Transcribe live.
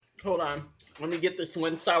Hold on. Let me get this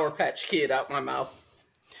one Sour Patch Kid out my mouth.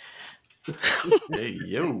 Hey,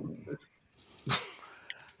 yo.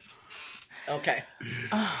 Okay.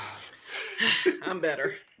 I'm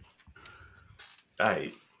better. All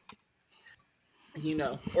right.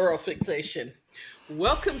 Oral fixation.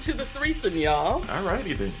 Welcome to the threesome, y'all. All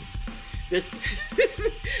righty then. This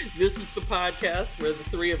this is the podcast where the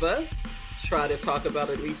three of us try to talk about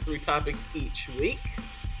at least 3 topics each week.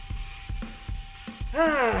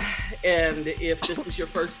 And if this is your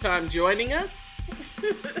first time joining us,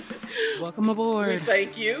 welcome we aboard.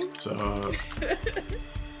 thank you. So,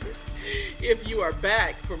 If you are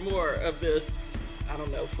back for more of this, I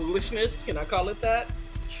don't know, foolishness, can I call it that?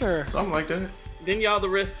 Sure. something like that. Then y'all the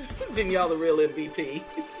real MVP.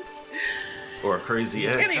 Or a crazy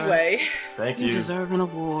ex. Anyway, Thank You you. deserve an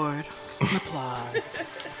award. An applause.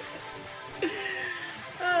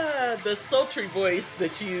 the sultry voice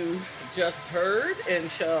that you just heard and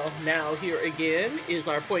shall now hear again is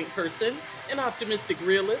our point person, an optimistic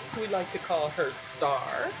realist. We like to call her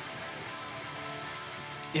Star.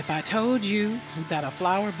 If I told you that a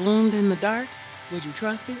flower bloomed in the dark, would you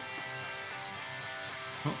trust it?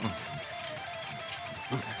 Uh-uh.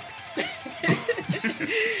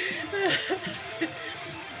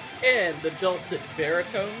 And the dulcet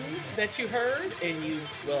baritone that you heard and you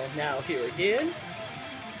will now hear again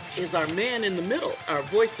is our man in the middle, our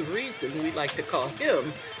voice of reason. We like to call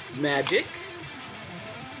him Magic.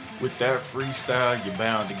 With that freestyle, you're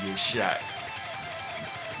bound to get shot.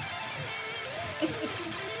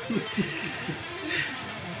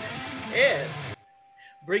 And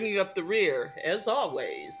bringing up the rear, as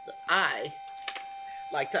always, I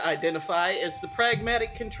like to identify as the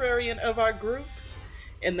pragmatic contrarian of our group,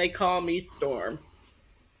 and they call me Storm.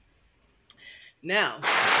 Now,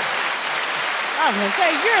 I was gonna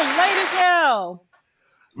say you're late as hell.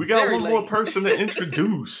 We got Very one more late. person to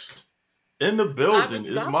introduce. In the building I was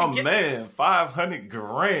is about my to get- man, 500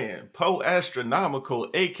 grand, Poe Astronomical,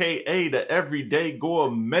 aka the Everyday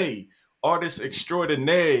Gourmet, artist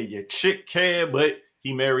extraordinaire. Your chick can, but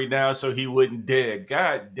he married now, so he wouldn't dare.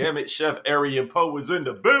 God damn it, Chef Arian Poe is in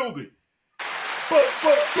the building.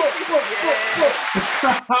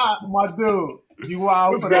 My dude, you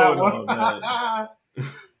wild What's for that going one. on,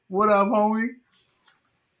 What up, homie?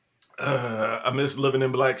 I miss living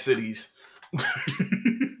in black cities.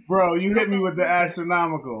 Bro, you hit me with the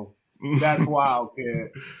astronomical. That's wild, kid.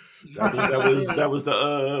 that was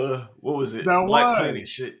the what was it? That Black was. Planet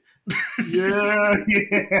shit. Yeah.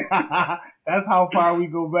 That's how far we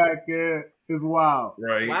go back, kid. It's wild.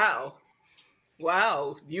 Right.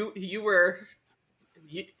 wow, you were.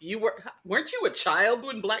 Weren't you a child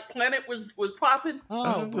when Black Planet was popping?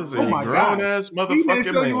 Oh, was Oh a my grown God. ass He didn't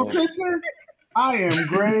motherfucking show you a man. picture? I am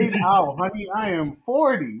grayed out, honey. I am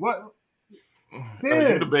 40. What? Oh,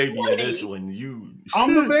 you the baby in 40? this one. You.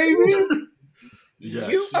 I'm the baby? Yes.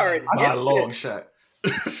 You are an by a long infant. shot.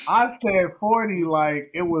 I said 40 like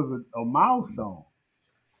it was a milestone.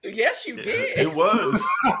 Yes, you did. It was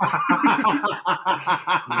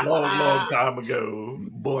long time ago.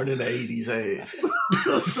 Born in the 80s ass.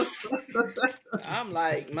 I'm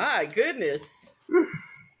like, my goodness.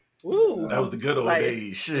 Woo. That was the good old Like-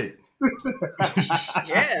 days. Shit.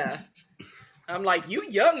 Yeah. I'm like, you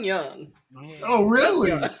young. yeah. Oh, really?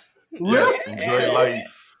 Young. Really? Yes, enjoy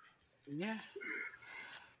life. Yeah.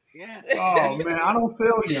 Yeah. Oh man, I don't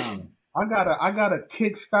feel young. I gotta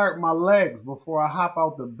kickstart my legs before I hop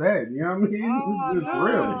out the bed. You know what I mean? It's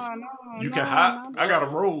real. You can hop. I got to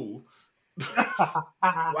roll.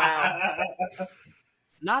 Wow.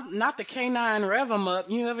 Not the canine rev 'em up.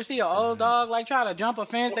 You ever see an old dog like try to jump a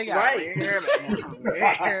fence? They got Right.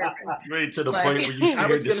 Right to the Like, point where you I scared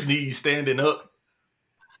was to gonna- sneeze standing up.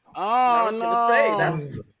 I Oh was no! gonna say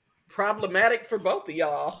that's problematic for both of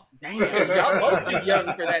y'all. Because y'all both too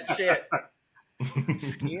young for that shit.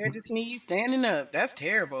 Scared to sneeze standing up. That's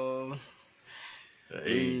terrible.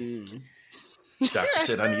 Hey, doctor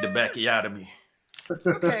said I need a bacchiotomy.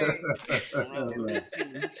 Okay.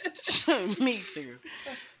 Me too.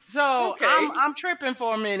 So Okay. I'm tripping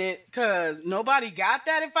for a minute because nobody got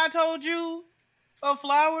that. If I told you a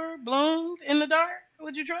flower bloomed in the dark,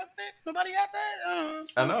 would you trust it? Nobody got that.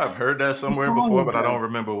 I know I've heard that somewhere What song before, is but I that? don't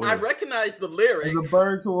remember I where. recognize the lyric. Is a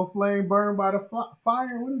bird to a flame burned by the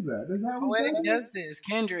fire? What is that? Is that what Poetic that is? Justice,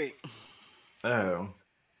 Kendrick. Oh,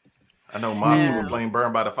 I know Mom to Yeah. a Flame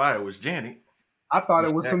Burned by the Fire was Janet. I thought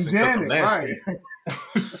it Miss was some Jackson cut some Janet, right?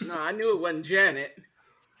 nasty. No, I knew it wasn't Janet.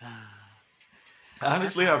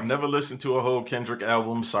 Honestly, I've never listened to a whole Kendrick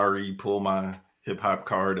album. Sorry, pull my hip hop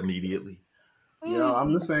card immediately. Yo,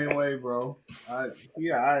 I'm the same way, bro. Are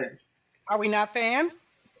we not fans?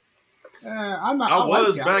 I'm not. I like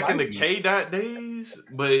was it. back I in the like it. K Dot days,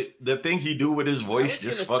 but the thing he do with his voice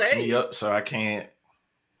was just gonna fucks say. me up, so I can't.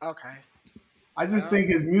 Okay. I just think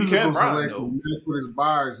his musical can't rhyme, selection mixed with his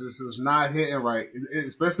bars is just not hitting right.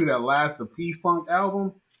 Especially the P Funk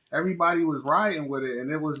album. Everybody was riding with it,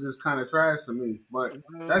 and it was just kind of trash to me. But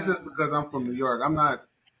that's just because I'm from New York. I'm not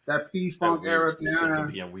that P It's that Funk era. weird. Sick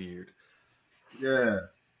of being weird. Yeah.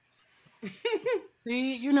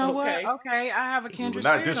 See, you know Okay. what? Okay, I have a We kindred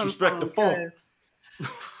would not spirit on the disrespect the phone,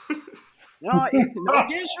 funk. no, it's no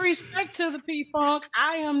disrespect to the P Funk.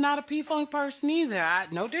 I am not a P Funk person either.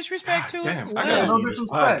 No disrespect to Damn, it. I Yeah, gotta no leave this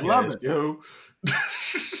disrespect. Love podcast, it. yo.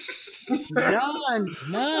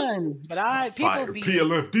 None. But people Fire be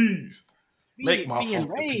PLFDs. Make my being funk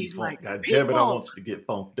the P raised funk. like God P damn it, I Funk. wants to get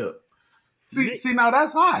funked up. See, now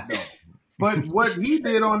that's hot though. But what he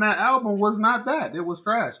did on that album was not that. It was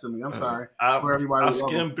trash to me. I'm sorry. For everybody I who love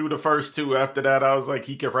him. skimmed through the first two. After that, I was like,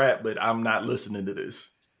 he can rap, but I'm not listening to this.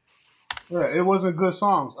 Yeah, it wasn't good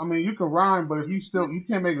songs. I mean, you can rhyme, but if you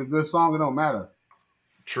can't make a good song, it don't matter.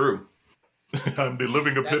 True. I'm the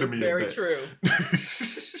living That is epitome very of that. true.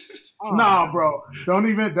 Nah, bro. Don't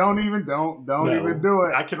even do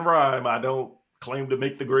it. I can rhyme. I don't claim to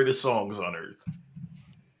make the greatest songs on earth.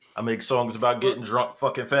 I make songs about getting drunk,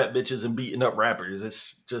 fucking fat bitches, and beating up rappers.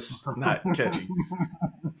 It's just not catchy.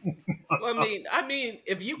 Well, I mean,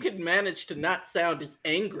 if you could manage to not sound as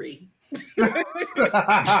angry, I'm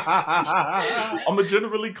a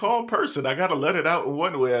generally calm person. I gotta let it out in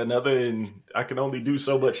one way or another, and I can only do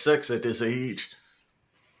so much sex at this age.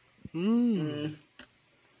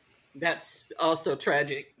 that's also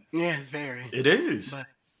tragic. Yeah, it's very. It is. But-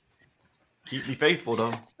 Keep me faithful,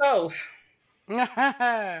 though. So, Good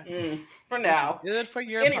for now. for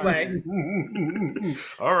your Anyway,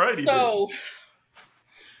 Alrighty. so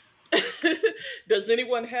does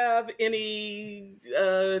anyone have any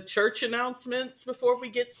church announcements before we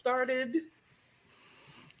get started?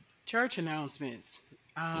 church announcements.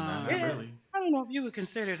 Not Yeah. really. I don't know if you would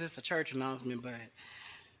consider this a church announcement, but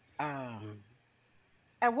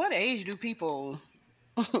at what age do people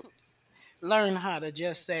learn how to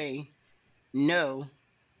just say no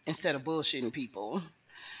instead of bullshitting people?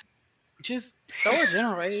 Just throw a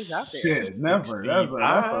general age out there. Shit, never.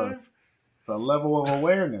 That's a level of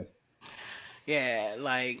awareness. Yeah,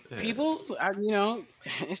 like Yeah. people,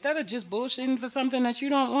 instead of just bullshitting for something that you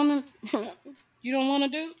don't want to,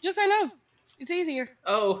 do, just say no. It's easier.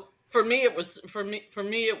 Oh, for me it was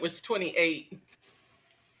 28.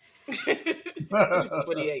 It was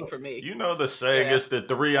 28 for me. You know the saying Yeah. is the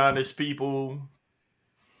three honest people,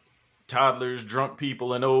 toddlers, drunk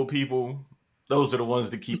people, and old people. Those are the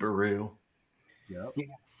ones that keep it real. Yep.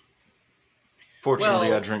 Fortunately,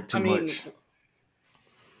 Well, I drink too I mean, much.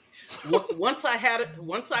 Once I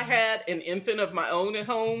had an infant of my own at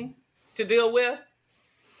home to deal with,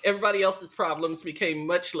 everybody else's problems became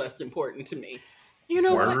much less important to me. You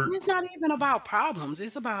know Word. what? It's not even about problems.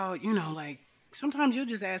 It's about, like, sometimes you'll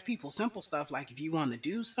just ask people simple stuff like if you want to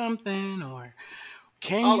do something or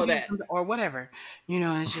can All you of do that. something or whatever.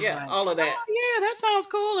 It's just like, All of that. oh, yeah, that sounds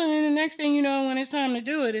cool. And then the next thing you know, when it's time to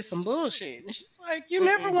do it, it's some bullshit. It's just like, you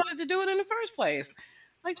never wanted to do it in the first place.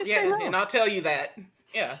 Like, just say Yeah, no. and I'll tell you that.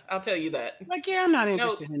 Yeah, I'll tell you that. Like, yeah, I'm not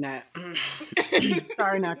interested in that.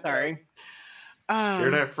 Sorry, not sorry.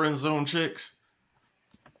 Hear that, friend zone chicks?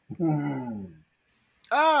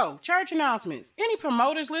 Oh, church announcements. Any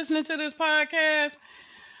promoters listening to this podcast?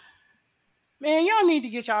 Man, y'all need to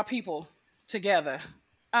get y'all people together.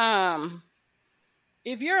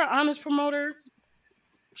 If you're an honest promoter,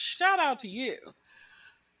 shout out to you.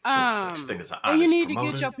 No such thing as an and you honest need promoter.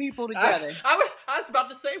 to get your people I together. was about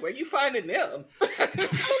to say, where you finding them?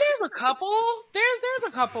 There's a couple. There's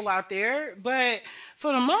a couple out there, but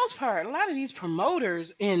for the most part, a lot of these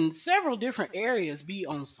promoters in several different areas be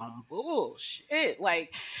on some bullshit.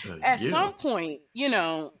 Like at some point,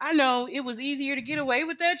 I know it was easier to get away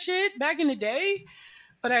with that shit back in the day,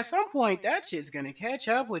 but at some point that shit's gonna catch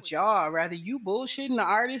up with y'all. Rather you bullshitting the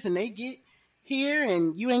artists and they get here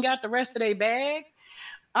and you ain't got the rest of their bag.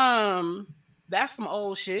 That's some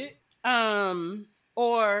old shit.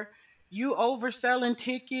 Or you overselling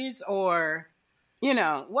tickets or,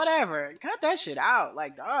 whatever. Cut that shit out.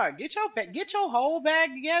 Like, dog, get your whole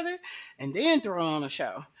bag together and then throw on a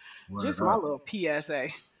show. Word Just up. my little PSA.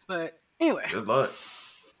 But anyway, Good luck.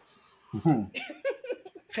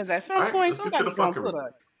 because at some All right, point let's get to somebody's the gonna fuckery.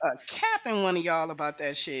 put a cap in one of y'all about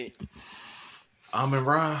that shit. Amin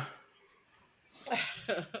Ra.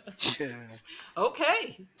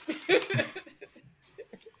 Okay.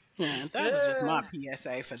 Yeah, that was just my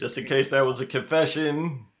PSA for Just this in case that was a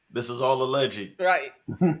confession, this is all alleged. Right.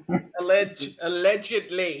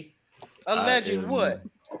 Allegedly. I Alleged what?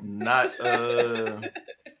 am not a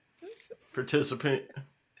participant.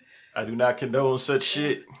 I do not condone such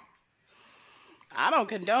shit. I don't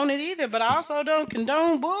condone it either, but I also don't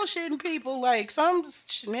condone bullshitting people. Like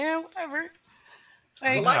man, whatever.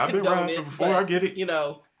 Like, Well, I I've been condone around it, before. but I get it. you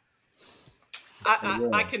know,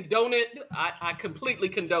 I condone it. I completely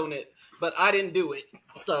condone it, but I didn't do it.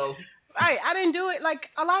 So right, I didn't do it. Like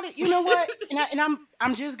a lot of, you know what?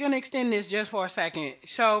 I'm just gonna extend this just for a second.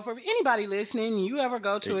 So for anybody listening, you ever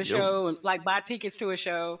go to Hey, a yo. show and like buy tickets to a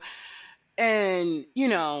show, and you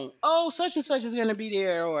know, oh, such and such is gonna be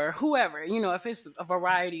there, or whoever, you know, if it's a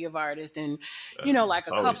variety of artists, and you know, like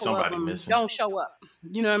It's a always couple of somebody them missing. don't show up.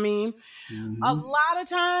 You know what I mean? A lot of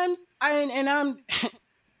times, I'm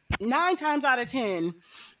 9 times out of 10,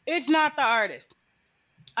 it's not the artist.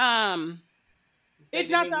 they It's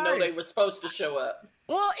didn't not the even know they artist. were supposed to show up.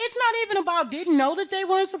 Well, it's not even about didn't know that they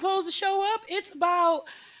weren't supposed to show up. It's about,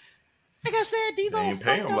 like I said, these They old ain't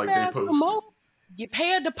pay fucked them up like they ass supposed to. promote. You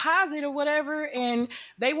pay a deposit or whatever, and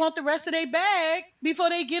they want the rest of their bag before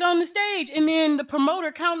they get on the stage. And then the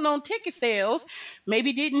promoter counting on ticket sales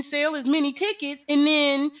maybe didn't sell as many tickets, and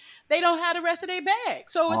then they don't have the rest of their bag.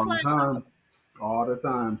 So it's All the like, time. All the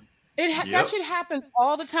time. that Yep. shit happens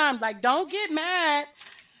all the time. Like, don't get mad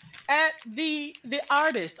at the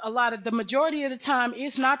artist. The majority of the time,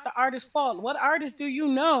 it's not the artist's fault. What artist do you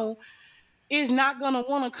know is not gonna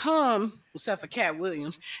want to come, except for Cat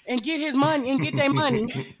Williams, and get his money and get their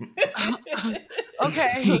money?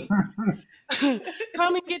 Okay.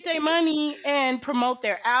 Come and get their money and promote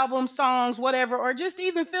their album, songs, whatever, or just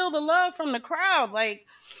even feel the love from the crowd, like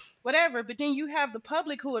whatever. But then you have the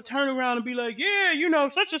public who will turn around and be like, yeah, you know,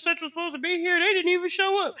 such and such was supposed to be here. They didn't even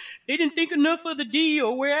show up. They didn't think enough of the D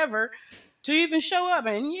or wherever to even show up.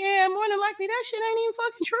 And yeah, more than likely that shit ain't even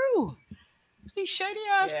fucking true. It's these shady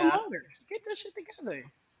ass Yeah. promoters. Get that shit together.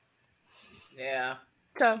 Yeah.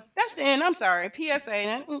 So that's the end. I'm sorry.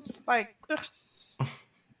 PSA. It's like, ugh.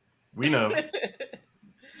 We know.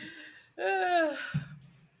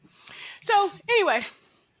 So anyway,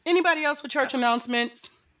 anybody else with church announcements?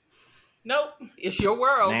 Nope. It's your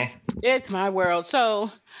world. Nah. It's my world.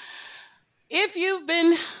 So if you've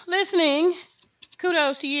been listening,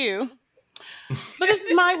 kudos to you. But this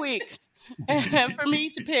is my week for me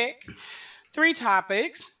to pick 3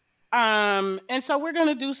 topics. And so we're going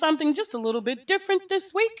to do something just a little bit different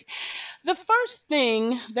this week. The first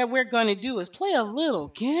thing that we're going to do is play a little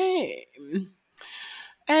game.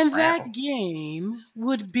 And that game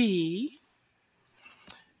would be,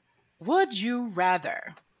 Would You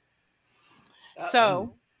Rather?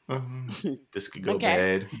 So, This could go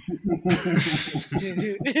Okay. bad.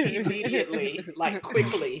 Immediately, like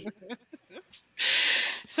quickly.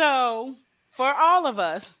 so for all of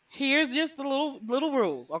us, here's just the little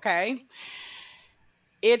rules, okay?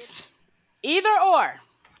 It's either or.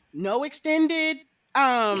 No extended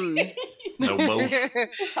No both.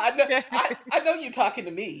 I know you're talking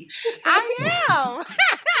to me. I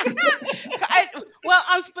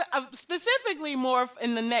am. I'm specifically more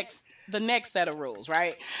in the next set of rules,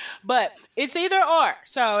 right? But it's either or.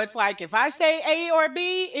 So it's like if I say A or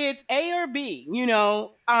B, it's A or B. You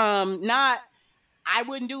know, not I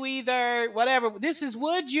wouldn't do either. Whatever. This is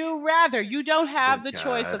would you rather. You don't have the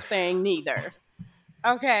choice God. of saying neither.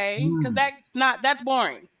 Okay, because that's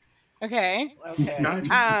boring. Okay. Okay.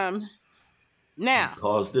 Gotcha. Now.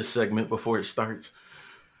 Pause this segment before it starts.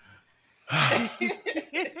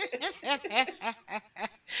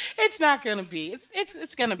 It's not gonna be.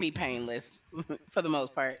 It's gonna be painless for the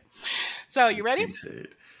most part. So you ready? She said.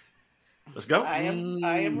 Let's go. I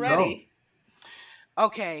am ready.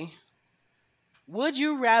 Okay. Would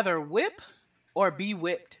you rather whip or be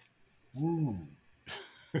whipped? Ooh.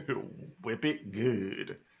 Whip it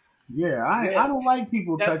good. Yeah, I don't like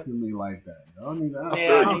people touching me like that. I mean,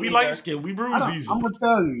 Yeah, we light skin. We bruise easy. I'm gonna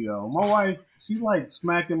tell you, yo, my wife, she like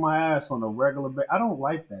smacking my ass on a regular basis. I don't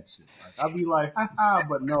like that shit. Like, I'll be like, haha,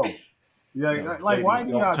 but no. Yeah, No, like why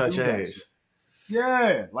ladies do y'all don't touch do that ass. shit?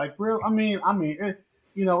 Yeah, like real. I mean, it,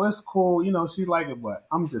 you know, it's cool. You know, she like it, but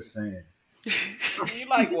I'm just saying. You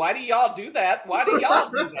like, why do y'all do that? Why do y'all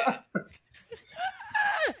do that?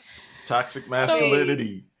 Toxic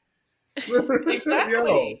masculinity. Exactly.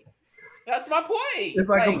 Yo, That's my point. it's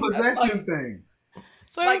like a possession thing.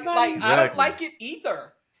 So Like everybody, I don't Exactly. like it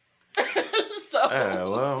either. So Yeah,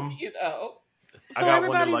 well. you know. I got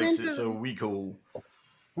one that everybody's likes into- it, so we cool.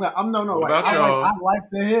 No, I'm no. What Like, about y'all? I like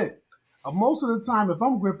the hit. Most of the time, if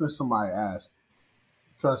I'm gripping somebody's ass,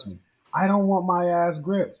 trust me, I don't want my ass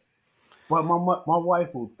gripped. But my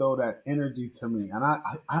wife will throw that energy to me, and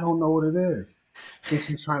I don't know what it is. I think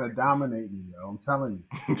she's trying to dominate me, yo. I'm telling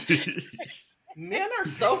you. Men are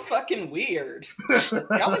so fucking weird.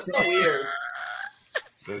 Y'all are so weird.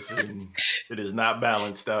 Listen, it is not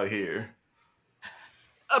balanced out here.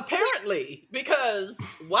 Apparently, because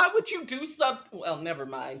why would you do something? Well, never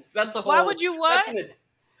mind. That's a whole. Why would you what?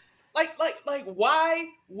 Like, why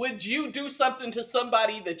would you do something to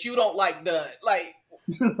somebody that you don't like done? Like,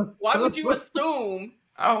 why would you assume?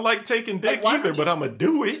 I don't like taking dick why either, would you- but I'm gonna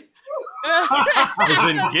do it. I As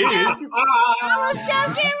in give. was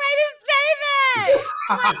just getting ready to say that.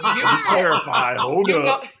 To clarify, hold You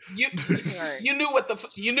up. know, you knew what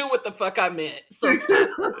the fuck I meant. So,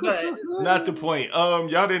 but Not the point. Y'all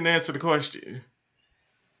didn't answer the question.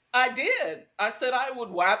 I did. I said I would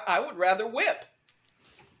rather whip.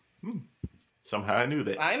 Somehow I knew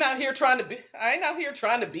that. I ain't out here trying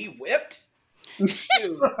to be whipped.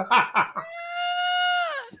 Dude.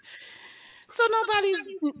 So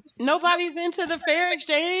nobody's into the fair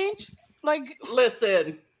exchange? Like,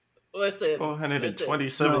 Listen.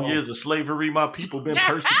 427 No. years of slavery, my people been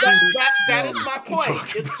persecuted. That is my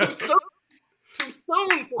point. It's too soon. Too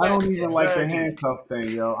soon for I that. don't even like the Exactly. handcuff thing,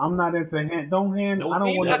 yo. I'm not into Don't hand. Nope, I don't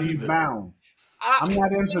me want not to be either. bound. I'm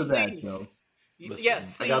not into that, yo. Listen,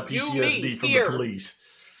 Yes, I got see, you, PTSD me, from here. the police.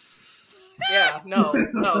 Yeah, no.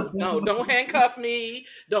 Don't handcuff me.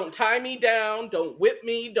 Don't tie me down. Don't whip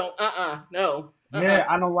me. Don't. No. Yeah,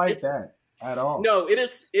 I don't like that at all. No, it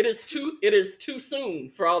is too soon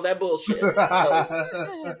for all that bullshit. So,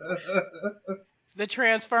 the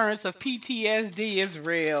transference of PTSD is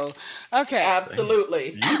real. Okay.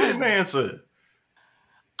 absolutely. You didn't answer.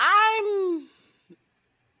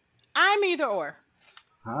 I'm either or.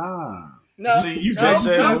 Ah. No. See, you no, just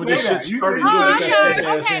said no, when this say shit that. You started, said you that. ain't got that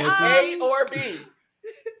Oh, ass okay, answer. A or B.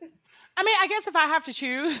 I mean, I guess if I have to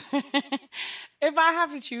choose,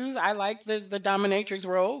 I like the dominatrix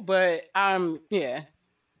role, but yeah,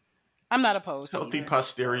 I'm not opposed to Healthy either.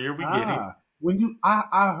 posterior, we get it. When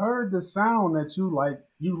I heard the sound that you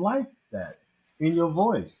like that in your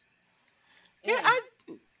voice. Yeah,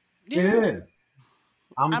 It is.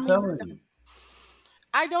 I I'm mean, telling you.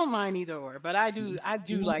 I don't mind either or, but I do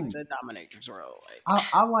like the dominatrix role. Like,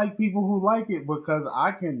 I like people who like it because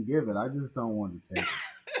I can give it. I just don't want to take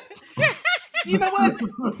it. You know what?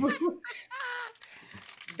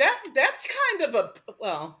 That's kind of a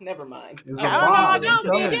well. Never mind. It's I a won't vibe, go I'm into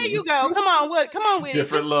telling that. there you go. Come on with it.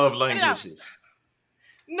 Different Just love get it out. languages.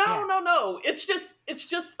 No. It's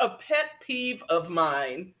just a pet peeve of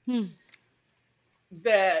mine Hmm.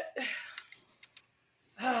 that,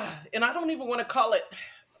 and I don't even want to call it.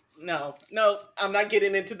 No, I'm not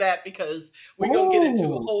getting into that because we're gonna get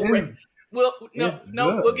into a whole. We'll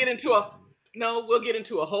get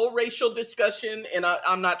into a whole racial discussion, and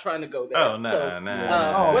I'm not trying to go there. Oh,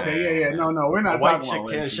 nah. Okay, yeah. No, we're A not white talking chick about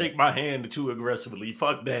can't race. shake my hand too aggressively.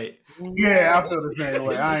 Fuck that. Yeah, I feel the same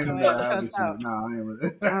way. I ain't in that Cuss habit out. shit. No, I ain't with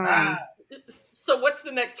it. So what's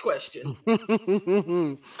the next question?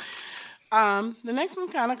 The next one's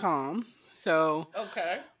kind of calm. So,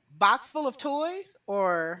 Okay. box full of toys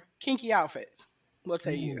or kinky outfits? What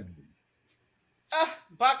say you?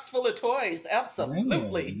 Box full of toys,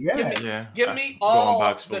 absolutely. Man, yes. Yeah. Give me Going all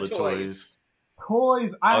box the full of toys.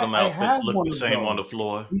 Toys, All them I outfits have look one the of same on the those.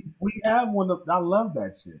 floor. We have one of. I love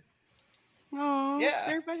that shit. Oh, Yeah.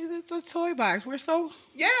 everybody that's a toy box. We're so.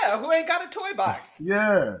 Yeah, who ain't got a toy box?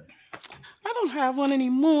 Yeah. I don't have one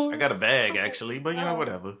anymore. I got a bag actually, but you know, Oh.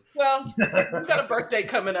 whatever. Well, you got a birthday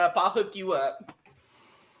coming up. I'll hook you up.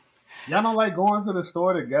 Y'all don't like going to the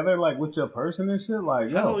store together, like with your person and shit. Like,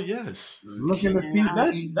 yo, Hell yes. looking to see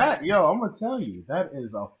that. Yo, I'm gonna tell you, that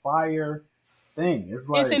is a fire thing. It's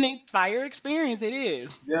like, It's an fire experience. It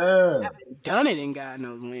is. yeah. Done it in God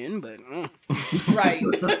knows when, but Right.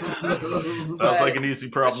 Sounds like an easy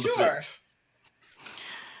problem to sure. fix.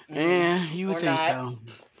 yeah, you would Or think not. so.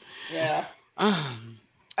 Yeah.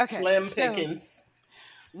 Okay. Slim so, pickings.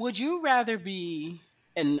 would you rather be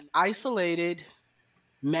an isolated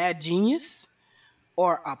mad genius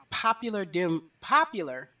or a popular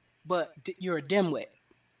but you're a dimwit?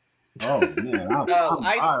 Oh man,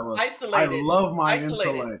 Isolated. I love my Isolated.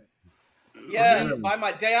 intellect. Yes, Yeah. by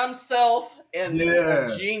my damn self and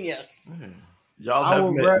Yeah. a genius. Y'all I have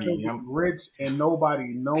would met rather me. be rich and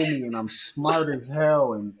nobody know me, and I'm smart as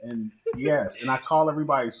hell, and yes, and I call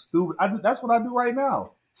everybody stupid. That's what I do right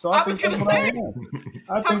now. So I I was think that's gonna what I say. am.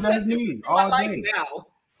 I I'm think that's saying me this is my all life day. now.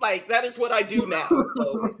 Like that is what I do now.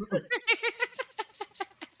 So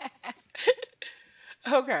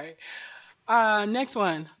Okay. Next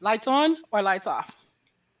one. Lights on or lights off?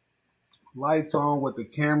 Lights on with the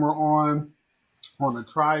camera on a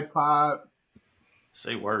tripod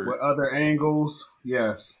Say word. with other angles.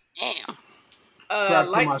 Yes. Damn.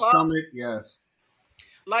 Strapped to my lights off. stomach. Yes.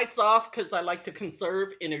 Lights off because I like to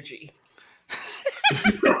conserve energy.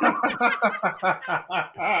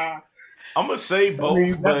 I'm gonna say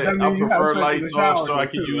both, but I prefer lights off so I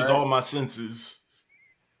can use all my senses.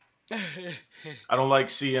 I don't like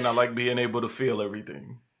seeing. I like being able to feel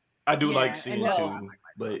everything. I do like seeing too,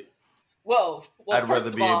 but I'd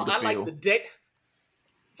rather be able to feel. Like the day.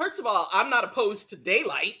 First of all, I'm not opposed to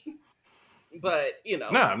daylight, but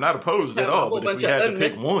I'm not opposed at all. But if we had to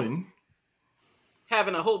pick one,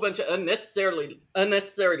 having a whole bunch of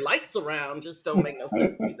unnecessary lights around just don't make no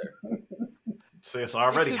sense either. Say it's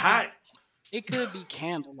already hot. It could be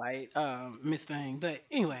candlelight, Miss Thing, but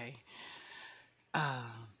anyway.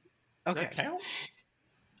 Okay. That count?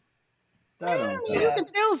 You can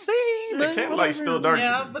still see, but candlelight's still dark.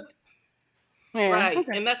 Yeah, but right,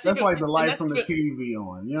 okay. And that's like the light from the TV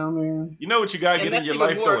on. You know what I mean? You know what you gotta get in your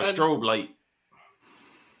life though? A strobe light.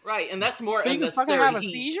 Right, and that's more unnecessary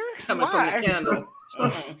heat coming from the candle.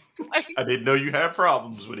 I didn't know you had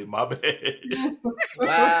problems with it. My bad.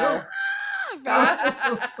 Wow.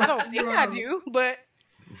 I don't think I do, but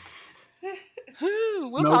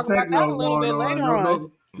we'll talk about that a little bit later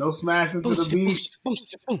on. No smash into the beat.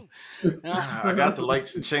 I got the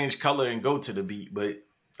lights to change color and go to the beat, but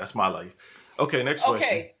that's my life. Okay, next question.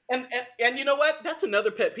 Okay, and you know what? That's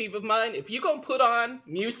another pet peeve of mine. If you're gonna put on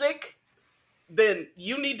music, then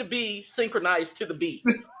you need to be synchronized to the beat,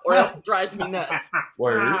 or else it drives me nuts.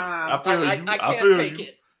 Word. I feel you. I can't take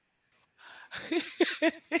it.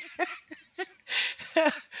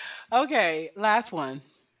 Okay, last one.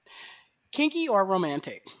 Kinky or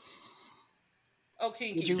romantic? Oh,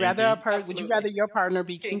 kinky. Would you rather your partner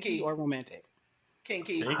be kinky or romantic?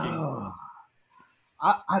 Kinky. I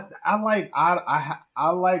like.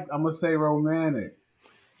 I'm gonna say romantic.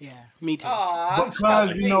 Yeah, me too.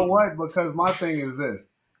 Because you know what? Because my thing is this.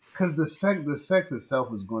 Because the sex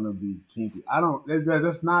itself is going to be kinky.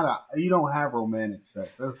 That's not you don't have romantic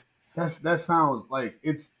sex. That sounds like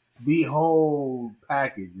it's the whole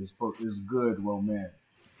package is good romantic.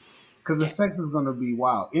 Because the sex is going to be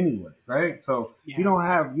wild anyway, right? So you don't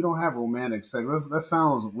have romantic sex. That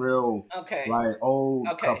sounds real like old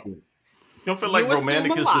couple. You don't feel like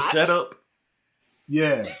romantic is the setup?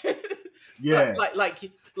 Yeah. Yeah.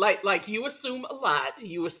 Like you assume a lot.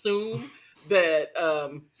 You assume that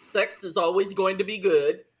sex is always going to be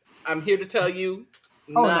good. I'm here to tell you,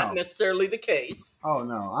 not necessarily the case. Oh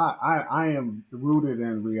no, I am rooted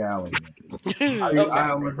in reality. I'm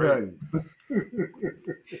gonna tell you.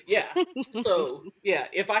 Yeah. So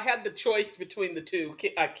if I had the choice between the two,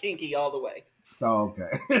 kinky all the way. Oh,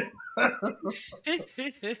 okay.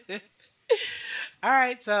 All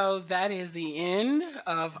right, so that is the end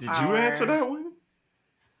of. Did you answer that one?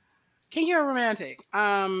 Kinky or romantic?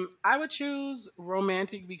 I would choose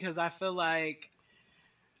romantic because I feel like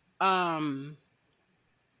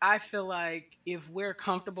if we're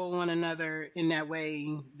comfortable with one another in that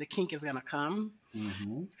way, the kink is gonna come.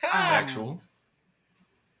 Mm-hmm. Actual.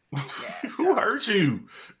 Who hurt you?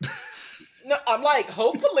 No, I'm like,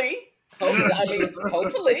 hopefully.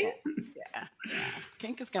 Hopefully. Yeah.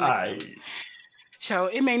 Kink is gonna come. So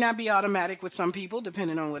it may not be automatic with some people,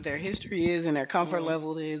 depending on what their history is and their comfort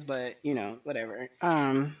level is, but whatever.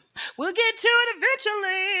 We'll get to it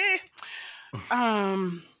eventually.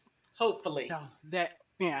 Hopefully. So that,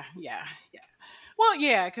 yeah. Well,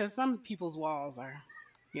 yeah, because some people's walls are,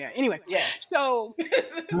 Anyway. Yes. So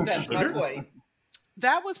that's my point.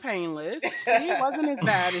 That was painless. See, it wasn't as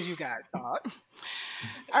bad as you guys thought.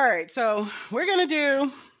 All right, so we're gonna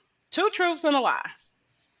do 2 truths and a lie.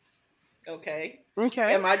 Okay.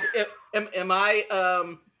 Okay. Am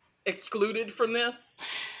I excluded from this?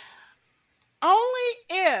 Only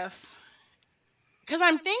if, because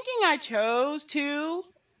I'm thinking I chose two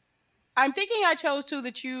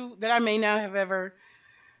that I may not have ever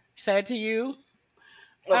said to you.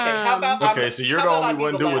 Okay. How about? So you're the only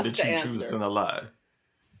one doing the 2 truths and a lie.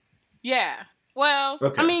 Yeah. Well,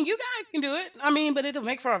 okay. I mean, you guys can do it. I mean, but it'll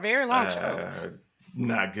make for a very long show.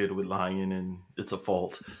 Not good with lying, and it's a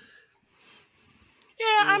fault.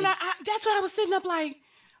 Yeah, I'm not. That's what I was sitting up like,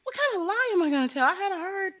 what kind of lie am I going to tell? I had a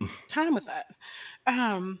hard time with that.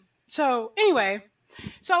 So anyway,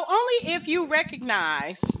 only if you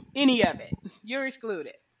recognize any of it, you're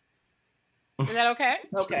excluded. Is that okay?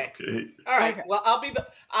 Okay. All right. Okay. Well,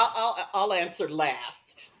 I'll answer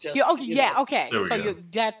last. Just, okay. So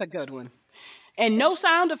that's a good one. And no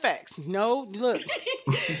sound effects. No, look.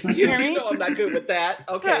 you know I'm not good with that.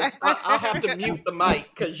 Okay, I'll have to mute the mic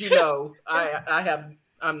because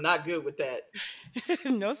I'm not good with that.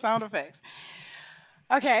 No sound effects.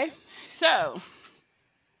 Okay, so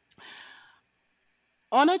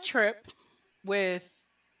on a trip with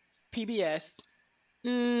PBS,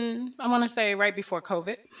 I want to say right before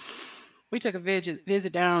COVID, we took a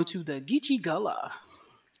visit down to the Geechee Gullah,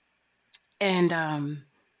 and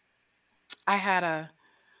I had a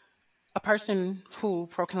person who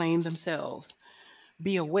proclaimed themselves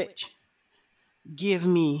be a witch give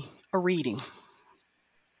me a reading.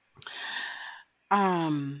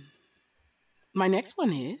 My next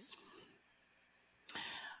one is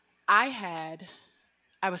I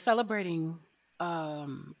was celebrating a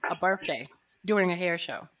birthday during a hair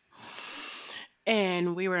show,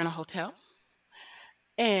 and we were in a hotel,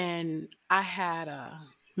 and I had a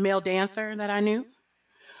male dancer that I knew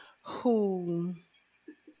who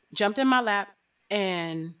jumped in my lap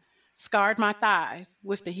and scarred my thighs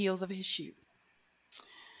with the heels of his shoe.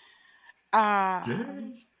 Uh,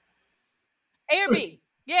 A or B?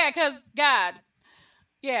 Yeah, because God.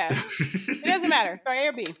 Yeah. It doesn't matter. Sorry, A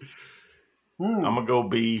or B. I'm gonna go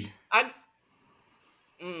B.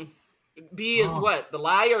 B is what? The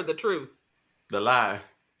lie or the truth? The lie.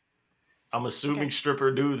 I'm assuming Okay.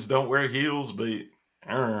 stripper dudes don't wear heels, but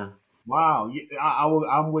Wow,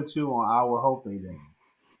 I'm with you on. I would hope they didn't.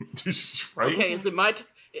 right? Okay, is it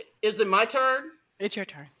my turn? It's your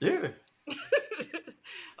turn. Yeah.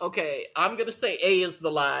 Okay, I'm gonna say A is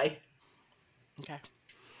the lie. Okay.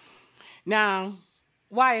 Now,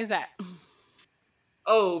 why is that?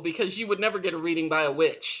 Oh, because you would never get a reading by a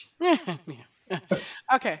witch.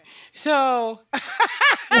 Okay, so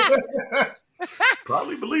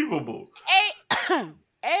Probably believable.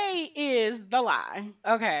 A is the lie.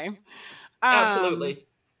 Okay. Absolutely.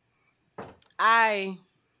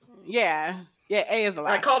 Yeah, A is the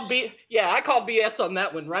lie. I called BS on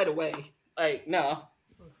that one right away. Like, no.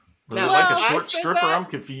 Was Now, it like a I short said stripper? that- I'm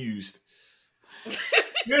confused.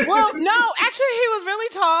 Well, no, actually, he was really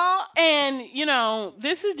tall, and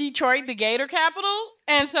this is Detroit, the Gator capital,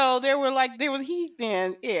 and so he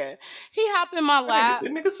hopped in my lap. The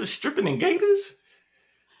niggas are stripping in gators?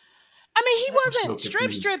 I mean, he wasn't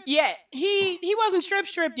stripped yet. He wasn't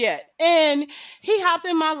stripped yet, and he hopped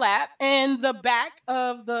in my lap, and the back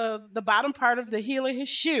of the bottom part of the heel of his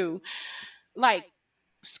shoe, like,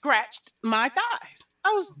 scratched my thighs.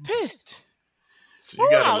 I was pissed. So you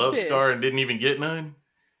got a love scar and didn't even get none?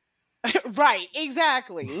 Right,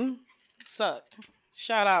 exactly. Sucked.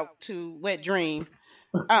 Shout out to Wet Dream.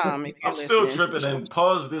 I'm still tripping and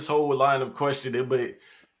pause this whole line of questioning, but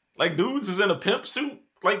like dudes is in a pimp suit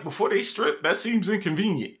like before they strip, that seems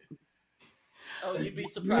inconvenient. Oh, you'd be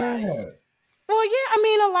surprised. Yeah. Well, yeah, I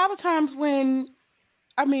mean, a lot of times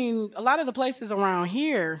a lot of the places around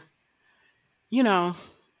here,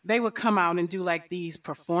 they would come out and do like these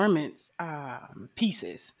performance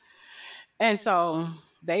pieces. And so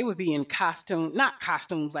they would be in not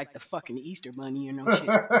costumes like the fucking Easter Bunny or no shit.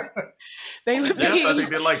 They would be. I think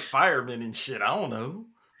they're like firemen and shit. I don't know.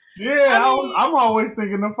 Yeah, I'm always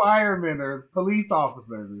thinking of firemen or police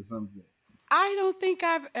officers or something. I don't think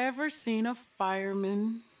I've ever seen a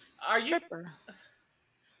fireman stripper.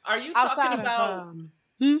 Are you talking about?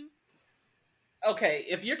 Okay,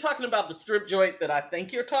 if you're talking about the strip joint that I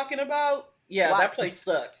think you're talking about, yeah, that place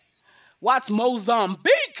sucks. What's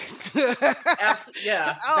Mozambique?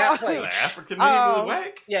 Yeah, that place. African name is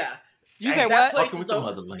whack. Yeah. You say what? Fucking with the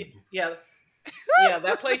motherland. Yeah.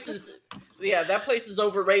 That place is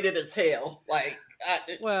overrated as hell. Like,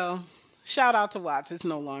 well, shout out to Watts. It's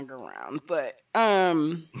no longer around, but I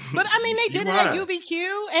mean, they did it at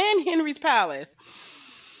UBQ and Henry's Palace.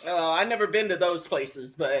 Well, I've never been to those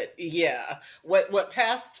places, but yeah, what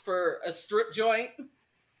passed for a strip joint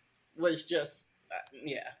was just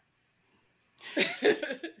yeah. Yeah,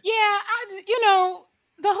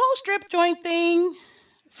 the whole strip joint thing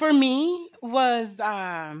for me was like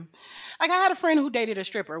I had a friend who dated a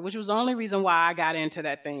stripper, which was the only reason why I got into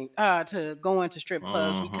that thing to go into strip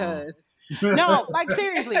clubs because no, like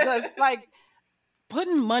seriously, like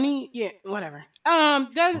putting money, yeah, whatever.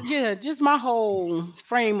 Just my whole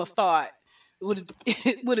frame of thought would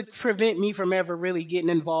prevent me from ever really getting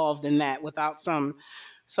involved in that without some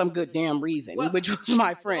good damn reason, which was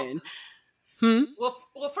my friend.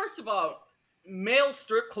 Well, first of all, male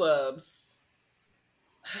strip clubs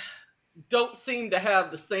don't seem to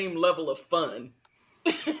have the same level of fun.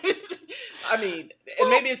 I mean, and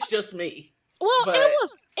maybe it's just me. Well, but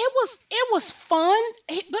it was fun,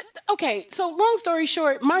 but okay. So long story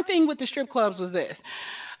short, my thing with the strip clubs was this.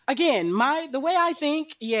 Again, the way I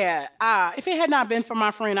think, if it had not been for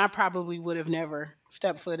my friend, I probably would have never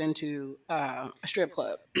stepped foot into a strip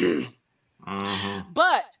club.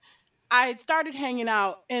 But I started hanging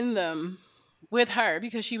out in them with her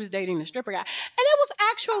because she was dating the stripper guy, and it was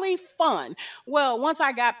actually fun. Well, once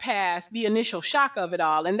I got past the initial shock of it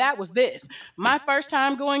all, and that was this. My first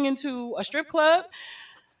time going into a strip club,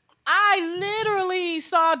 I literally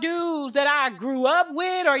saw dudes that I grew up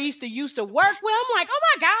with or used to work with. I'm like, oh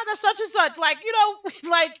my God, that's such and such. Like,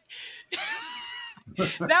 like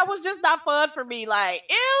that was just not fun for me. Like,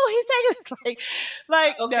 ew, he's taking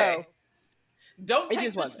like okay. No. Don't take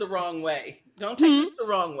this the wrong way. Don't take this the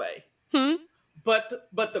wrong way. But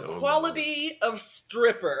the quality of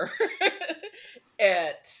stripper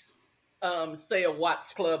at say a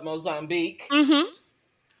Watts Club Mozambique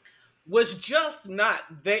was just not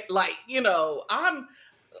they like,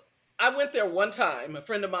 I went there one time, a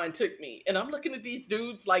friend of mine took me, and I'm looking at these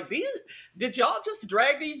dudes like, did y'all just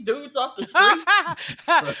drag these dudes off the street?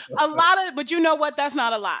 But you know what? That's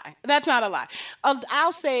not a lie. That's not a lie.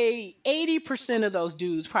 I'll say 80% of those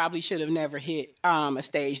dudes probably should have never hit a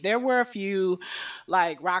stage. There were a few,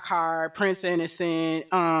 like Rock Hard, Prince Innocent.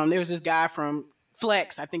 There was this guy from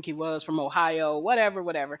Flex, I think he was from Ohio,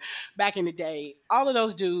 whatever. Back in the day, all of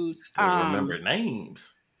those dudes. Still remember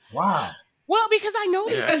names. Wow. Well, because I know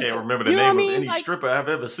these I can't remember the name of any stripper I've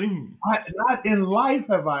ever seen. Not in life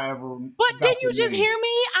have I ever. But didn't you just hear me?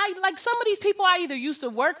 I like some of these people I either used to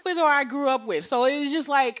work with or I grew up with. So it's just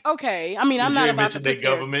like, okay. I mean, I'm not about to put their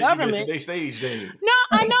government. You mentioned their stage name. No,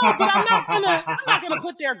 I know, but I'm not gonna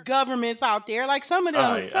put their governments out there. Like some of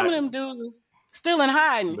them dudes still in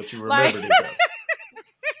hiding. But you remember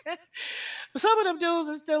it. Some of them dudes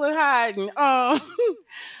are still in hiding.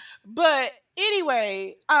 But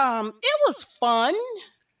anyway, it was fun.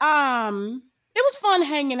 It was fun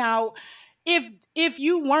hanging out. If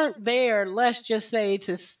you weren't there, let's just say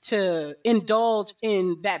to indulge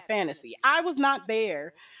in that fantasy. I was not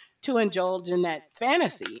there to indulge in that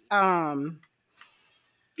fantasy. Yeah,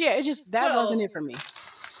 it just wasn't it for me.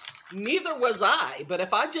 Neither was I, but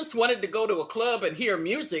if I just wanted to go to a club and hear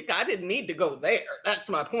music, I didn't need to go there. That's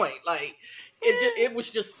my point. Like, it was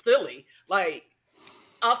just silly. Like,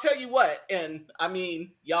 I'll tell you what, and I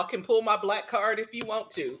mean, y'all can pull my black card if you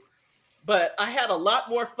want to, but I had a lot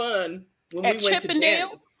more fun when we went to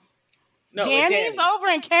Danny's. No, Danny's over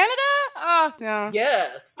in Canada? Oh, no.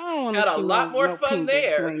 Yes. I had a lot more fun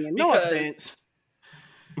there. Because,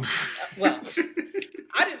 well,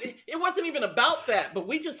 it wasn't even about that, but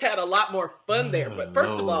we just had a lot more fun there. But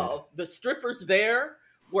first of all, the strippers there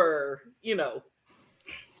were,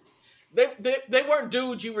 they weren't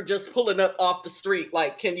dudes you were just pulling up off the street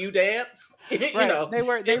like, can you dance?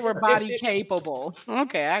 Right. They were body capable.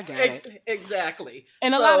 Okay, I got it. Exactly.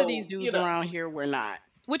 And a lot of these dudes around here were not.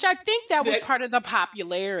 Which I think that was part of the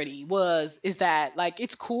popularity is that like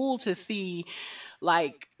it's cool to see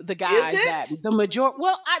like the guys that the majority.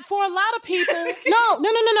 Well, for a lot of people,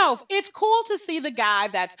 no. It's cool to see the guy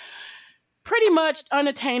that's pretty much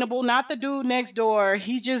unattainable, not the dude next door.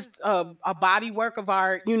 He's just a body work of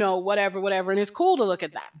art, whatever, and it's cool to look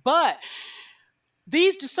at that. But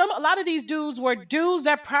a lot of these dudes were dudes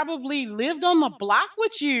that probably lived on the block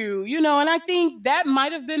with you, and I think that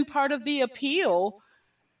might have been part of the appeal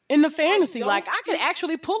in the fantasy. Like, I could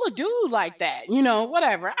actually pull a dude like that,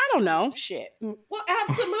 whatever. I don't know. Shit. Well,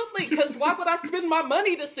 absolutely, because why would I spend my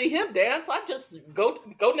money to see him dance? I just go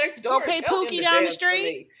next door and tell him to down dance the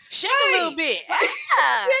street, shake a little bit.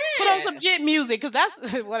 Yeah. Put on some Jit music, because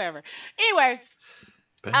that's whatever. Anyway,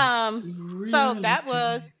 so that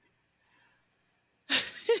was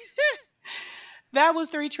that was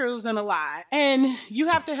 3 truths and a lie. And you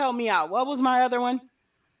have to help me out. What was my other one?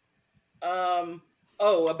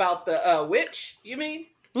 Oh, about the witch, you mean?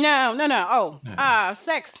 No. Oh,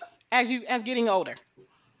 sex as getting older.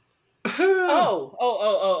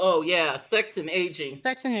 Oh, yeah, sex and aging.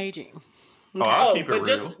 Okay. Oh, I'll keep it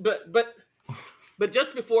real. But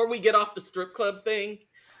just before we get off the strip club thing,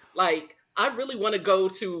 like, I really want to go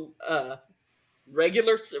to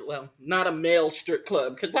not a male strip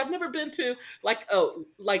club, because I've never been to like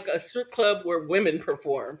a strip club where women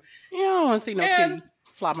perform. You don't want to see no titty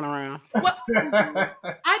flopping around. Well,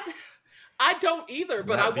 I don't either,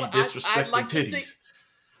 but I'd like to see.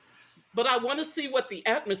 But I want to see what the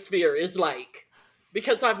atmosphere is like,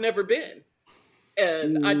 because I've never been,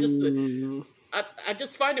 and I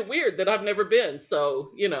just find it weird that I've never been.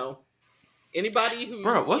 So anybody who's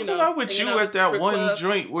wasn't I with you at that one club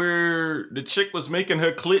joint where the chick was making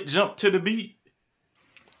her clit jump to the beat?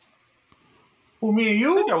 Who, me and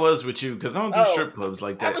you? I think I was with you, because I don't do strip clubs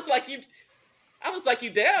like that. I was like, you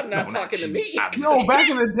damn not talking to me. Yo, back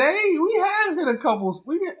in the day, we had hit a couple.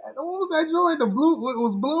 What was that joint? The blue? It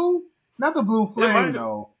was blue? Not the blue flame,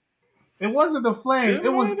 though. It wasn't the flame.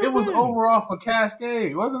 It was over off a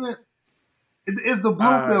Cascade, wasn't it? It's the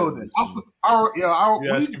blue building.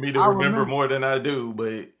 You're asking me to remember more than I do,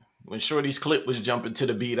 but when Shorty's clip was jumping to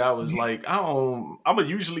the beat, I was like, I'm gonna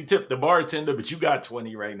usually tip the bartender, but you got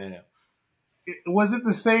 20 right now. Was it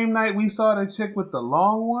the same night we saw the chick with the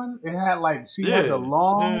long one? It had she had the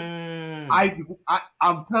long.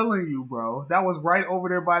 I'm telling you, bro, that was right over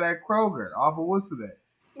there by that Kroger off of what's that?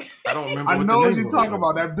 I don't remember. I know what you're talking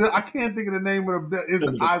about. That I can't think of the name of the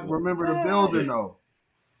building. I remember the building though.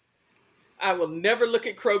 I will never look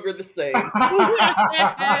at Kroger the same. Part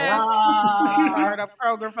of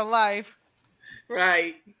Kroger for life.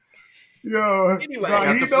 Right. Yo, anyway, so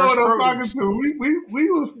you know what I'm talking to. We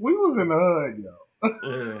was in the hood, yo.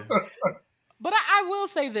 But I will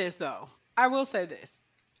say this though. I will say this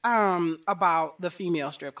about the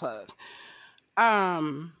female strip clubs.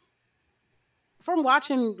 From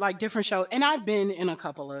watching different shows, and I've been in a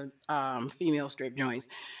couple of female strip joints.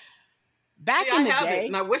 Back in the day,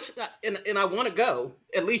 and I wish, and I want to go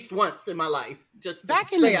at least once in my life. Just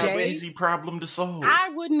back in the day, easy problem to solve. I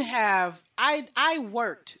wouldn't have. I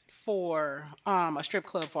worked for a strip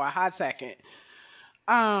club for a hot second.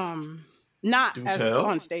 Not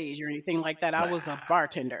on stage or anything like that. I was a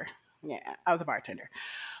bartender. Yeah, I was a bartender.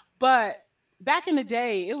 But back in the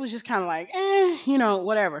day, it was just kind of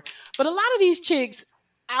whatever. But a lot of these chicks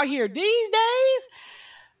out here these days,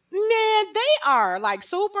 man, they are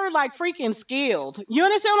super freaking skilled. You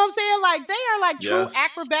understand what I'm saying? They are true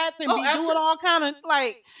acrobats and doing all kind of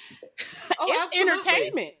it's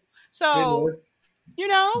entertainment. So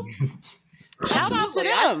shout out to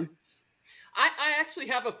them. I actually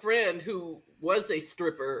have a friend who was a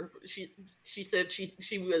stripper. She said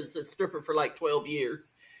she was a stripper for 12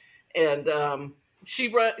 years, and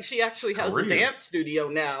she actually has a dance studio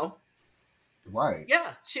now. Right.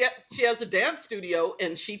 Yeah, she has a dance studio,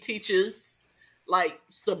 and she teaches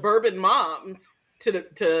suburban moms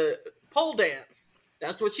to pole dance.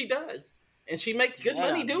 That's what she does, and she makes good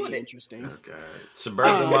money doing it. Interesting. Oh God,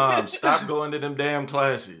 suburban moms, stop going to them damn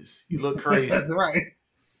classes. You look crazy. That's right.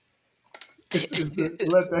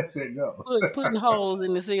 Let that shit go. Putting holes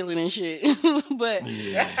in the ceiling and shit. But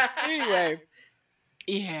anyway.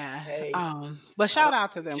 Yeah. Hey, but shout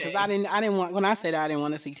out to them because I didn't want, when I said I didn't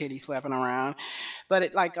want to see titties flapping around,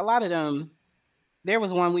 but a lot of them, there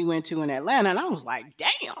was one we went to in Atlanta and I was like,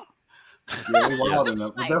 damn. Yeah, they wild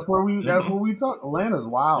enough. But that's where we talk. Atlanta's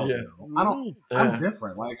wild. Yeah. I'm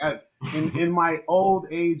different. In my old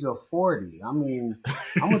age of 40, I mean,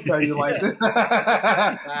 I'm gonna tell you like this.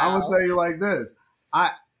 I'm gonna tell you like this.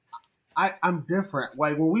 I'm different.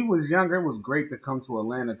 When we was younger, it was great to come to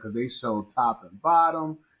Atlanta because they showed top and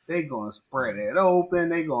bottom. They gonna spread it open.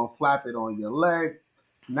 They gonna flap it on your leg.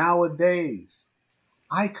 Nowadays,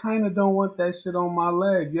 I kind of don't want that shit on my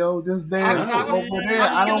leg, yo. Just dance over there.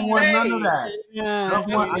 I don't want none of that. Yeah. I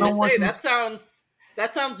don't want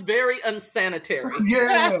that sounds very unsanitary.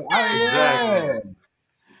 Yeah, exactly.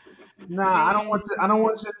 Nah, I don't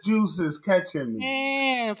want your juices catching me.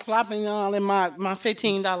 Man, flopping all in my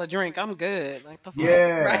 $15 drink. I'm good. Like the fuck.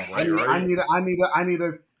 Yeah, right. I need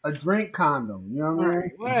a drink condom. You know what I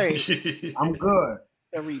mean? Right. I'm good.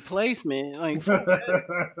 A replacement.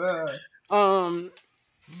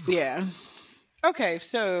 Yeah. Okay,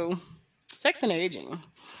 so sex and aging.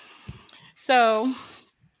 So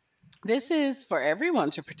this is for everyone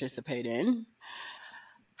to participate in.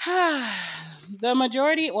 The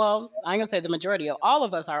majority, well, I'm going to say the majority of all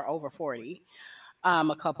of us are over 40.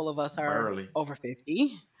 A couple of us are over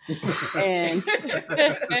 50. And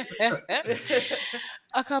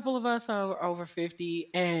a couple of us are over 50.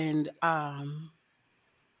 And I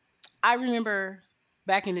remember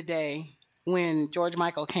back in the day when George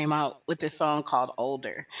Michael came out with this song called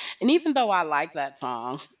Older. And even though I liked that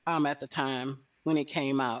song at the time when it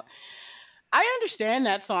came out, I understand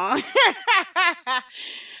that song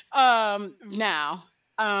now.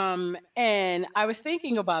 And I was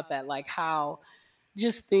thinking about that, how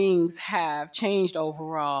just things have changed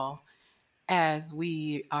overall as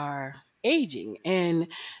we are aging. And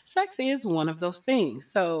sex is one of those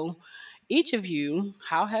things. So each of you,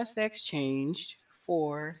 how has sex changed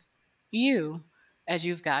for you as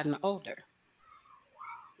you've gotten older?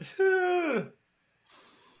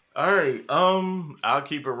 All right. I'll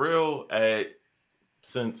keep it real.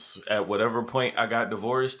 Since at whatever point I got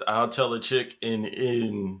divorced, I'll tell a chick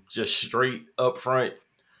in just straight up front,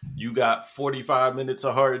 you got 45 minutes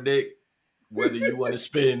of hard dick. Whether you want to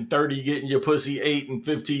spend 30 getting your pussy 8 and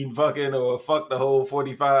 15 fucking, or fuck the whole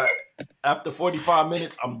 45. After 45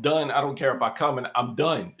 minutes, I'm done. I don't care if I come and I'm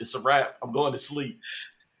done. It's a wrap. I'm going to sleep.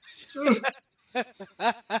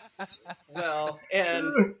 Well,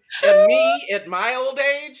 and me at my old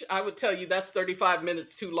age, I would tell you that's 35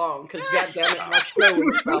 minutes too long because goddamn it, my show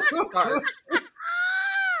is about to start.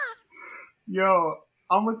 Yo,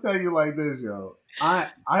 I'm gonna tell you like this, yo. I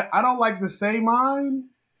don't like to say mine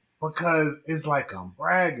because it's like I'm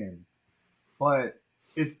bragging, but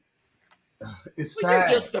it's sad.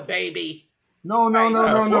 You're just a baby. No.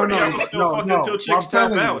 I'm still fucking until chicks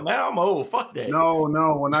tap out. Now I'm old. Fuck that. No.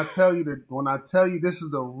 When I tell you this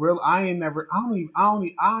is the real, I ain't never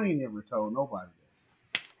told nobody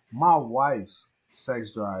this. My wife's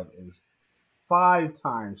sex drive is 5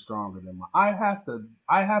 times stronger than mine. I have to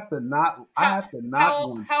not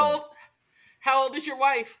want sex. How old is your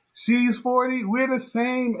wife? She's 40. We're the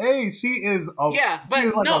same age. She is but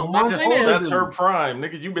like no, a month older. That's her prime,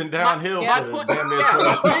 nigga. You've been downhill for damn near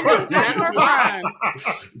 20 that's her prime.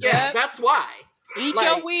 Yeah, that's why. Eat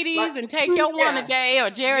your Wheaties and take your one a day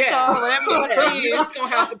or Geritol, whatever You're just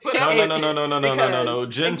gonna have to put up. No.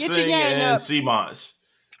 Ginseng and sea moss.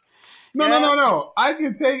 No. I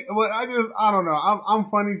can take, but I don't know. I'm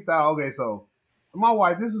funny style. Okay, so my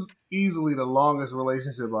wife, this is easily the longest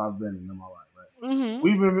relationship I've been in my life. Right?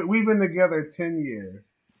 Mm-hmm. We've been together 10 years.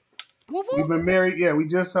 Woo-woo. We've been married. Yeah, we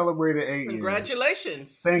just celebrated 8 years.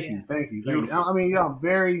 Congratulations. Thank you. I mean, I'm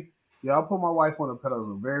very. Yeah, I'll put my wife on the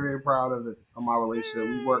pedestal. I'm very, very proud of my relationship.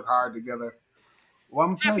 We work hard together. Well,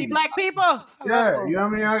 I'm telling you, Black people. Yeah, you know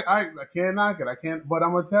what I mean. I can't knock it. I can't. But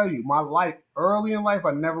I'm gonna tell you, my life early in life,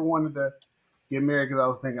 I never wanted to get married because I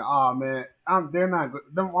was thinking, oh man, they're not good.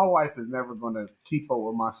 My wife is never gonna keep up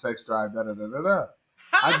with my sex drive.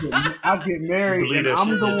 I get married, and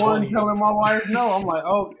I'm the one telling my wife no. I'm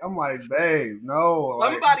like, babe, no.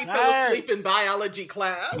 Somebody fell asleep in biology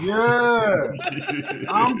class. Yeah,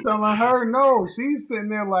 I'm telling her no. She's sitting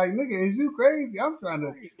there like, nigga, is you crazy? I'm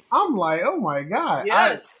like, oh my god.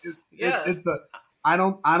 Yes. I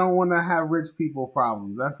don't want to have rich people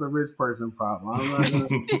problems. That's a rich person problem. I'm not gonna,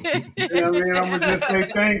 you know what I mean? I'm gonna just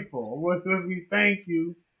say thankful. I'm gonna just be thank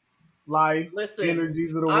you, life,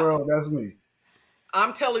 energies of the world. That's me.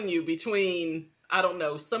 I'm telling you, between, I don't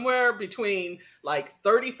know, somewhere between like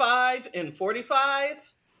 35 and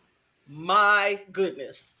 45, my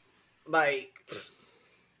goodness. Like,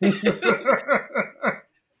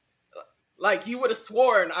 like you would have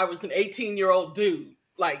sworn I was an 18-year-old dude.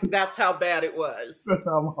 Like, that's how bad it was. That's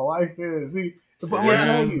how my life is. See, but I'm gonna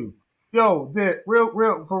tell you, yo,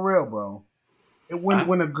 real for real, bro.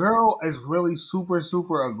 When a girl is really super,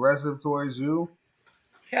 super aggressive towards you,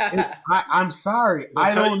 I'm sorry.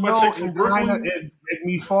 I don't know. It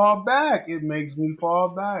makes me fall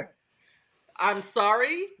back. I'm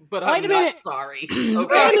sorry, but I'm not sorry.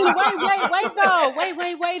 Okay.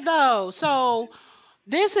 Wait, though. So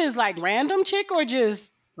this is like random chick or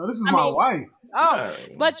just? No, this is my wife. Oh,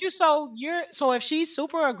 but so if she's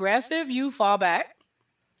super aggressive, you fall back?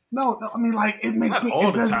 No. I mean, like it makes me.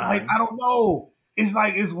 It doesn't like I don't know. It's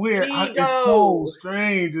like it's weird. It's so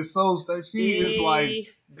strange. It's so. She is like.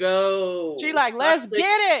 Go. She like, let's get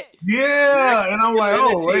it. Yeah. And I'm like,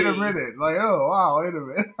 oh, wait a minute. Like, oh, wow, wait a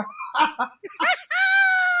minute.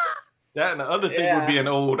 That and the other thing with being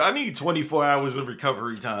old, I need 24 hours of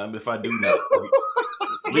recovery time if I do that.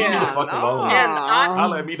 Leave me the fuck alone. And I'll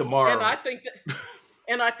let me tomorrow.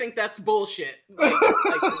 And I think that's bullshit. Like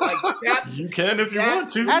that, you can if you want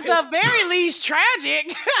to. At the very least,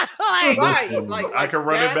 tragic. I can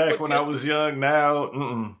run it back when I was young.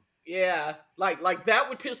 Now, yeah, like that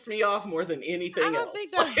would piss me off more than anything else. I don't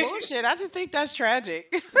think that's bullshit. I just think that's tragic.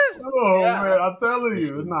 Man, I'm telling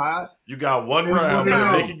you, you got one round,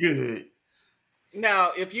 man. Make it good.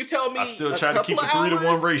 Now, if you tell me, I still try to keep a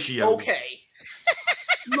 3-to-1 ratio. Okay.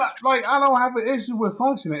 Like I don't have an issue with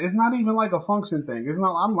functioning. It's not even like a function thing. It's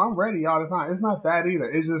not. I'm ready all the time. It's not that either.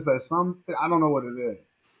 It's just that I don't know what it is.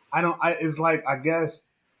 It's like I guess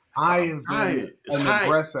I have been an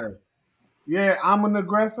aggressor. Yeah, I'm an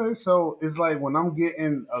aggressor, so it's like when I'm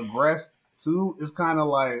getting aggressed too, it's kind of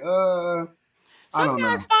like, Some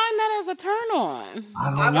guys find that as a turn on.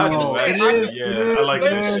 I don't know. It is. I like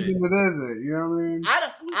it. You know what I mean?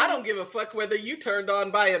 I don't give a fuck whether you turned on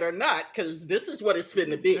by it or not, because this is what it's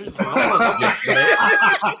finna be. Listen.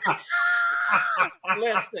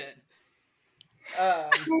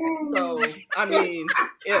 So I mean,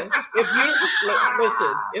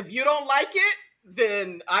 if you don't like it,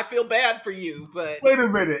 then I feel bad for you. But wait a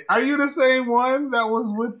minute, are you the same one that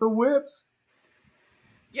was with the whips?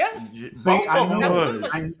 Yes. See, I knew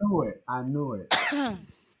it. I knew it. I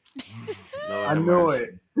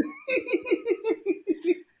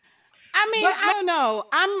mean, I don't know.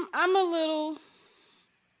 I'm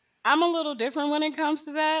a little different when it comes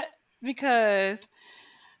to that because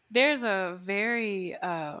there's a very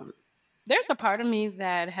there's a part of me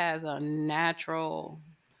that has a natural,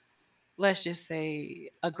 let's just say,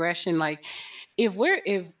 aggression. Like if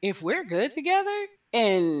we're good together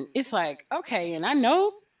and it's like, okay, and I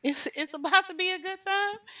know it's about to be a good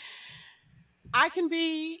time, I can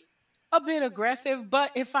be a bit aggressive.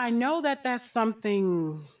 But if I know that that's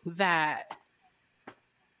something that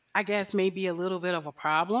I guess may be a little bit of a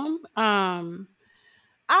problem, I'll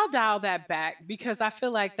dial that back because I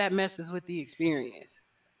feel like that messes with the experience.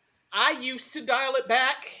 I used to dial it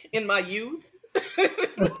back in my youth. Now that's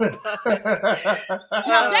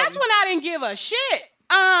when I didn't give a shit.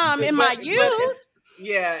 In my youth.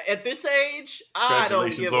 Yeah, at this age, I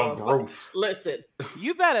don't give a growth. Listen,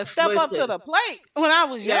 you better step up to the plate. When I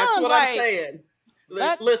was young, that's what I'm saying.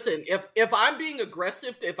 Listen, if I'm being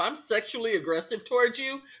aggressive, if I'm sexually aggressive towards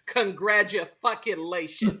you,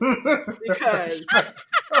 congratulations. Because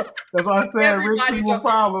that's why I said rich people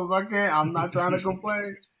problems. I'm not trying to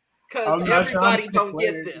complain. Because everybody don't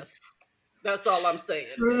get this. That's all I'm saying.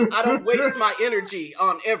 I don't waste my energy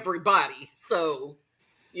on everybody. So,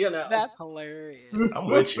 that's hilarious. I'm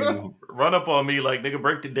with you. Run up on me like, nigga,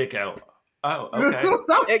 break the dick out. Oh, okay.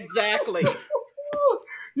 Exactly.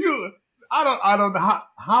 I don't know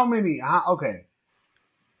how many. Okay.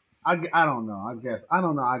 I don't know. I guess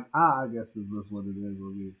is this what it is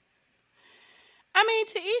with you? I mean,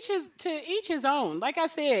 to each his own. Like I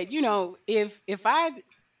said,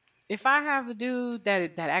 if I have the dude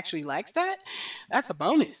that actually likes that, that's a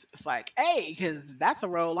bonus. It's like, hey, because that's a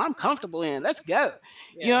role I'm comfortable in. Let's go.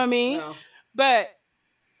 Yeah, you know what I mean? No. But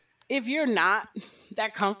if you're not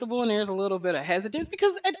that comfortable and there's a little bit of hesitance,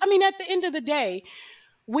 because I mean, at the end of the day,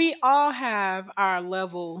 we all have our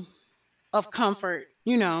level of comfort,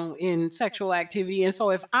 in sexual activity. And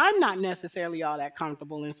so if I'm not necessarily all that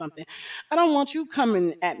comfortable in something, I don't want you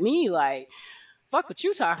coming at me like, fuck what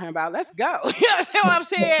you talking about. Let's go. You know what I'm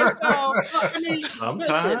saying? So, I mean,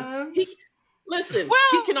 sometimes. Listen,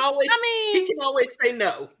 he can always say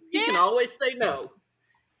no. He can always say no.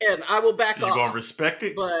 And I will back off. You gonna respect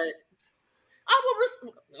it? But I won't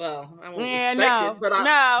respect it, but I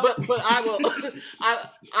will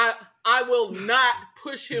I will not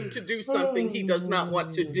push him to do something he does not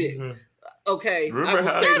want to do. Okay. Remember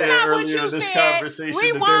how I said earlier in this conversation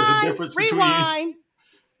that there's a difference between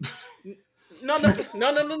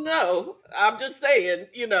No. I'm just saying,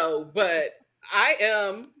 but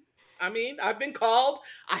I've been called,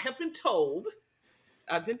 I have been told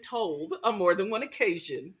on more than one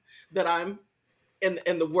occasion that I'm, and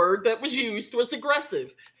the word that was used was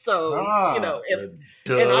aggressive. So, and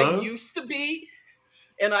I used to be,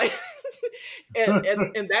 and I,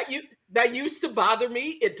 and that used to bother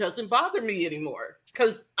me. It doesn't bother me anymore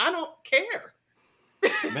because I don't care.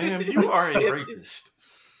 Man, you are a rapist.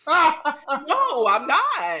 No, I'm not.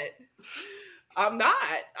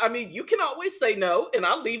 I mean, you can always say no and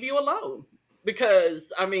I'll leave you alone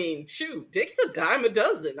because, I mean, shoot, dick's a dime a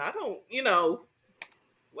dozen. I don't,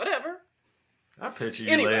 whatever. I picture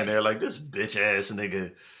you laying there like this bitch ass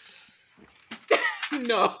nigga.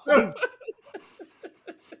 No.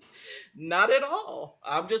 Not at all.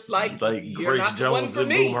 I'm just like you're Grace not Jones and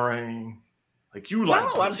Boomerang. Like you like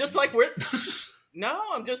No, I'm just like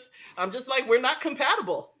I'm just like we're not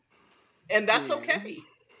compatible. And that's okay.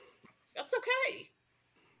 That's okay.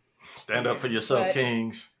 Stand up for yourself,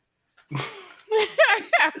 Kings.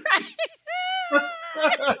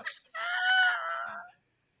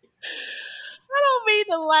 I don't mean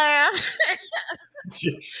to laugh.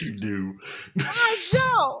 Yes, you do. I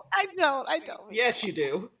don't. Yes, you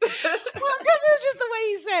do. Well, because it's just the way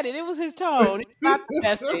he said it. It was his tone. It's not the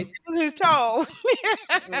message. It was his tone.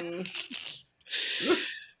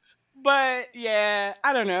 But yeah,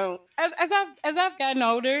 I don't know. As I've gotten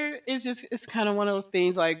older, it's kind of one of those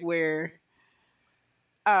things like where,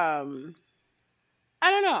 I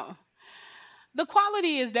don't know. The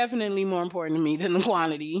quality is definitely more important to me than the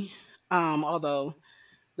quantity. Although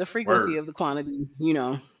the frequency of the quantity,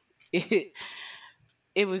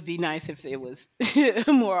 it would be nice if it was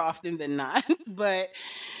more often than not. But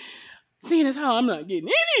seeing as how I'm not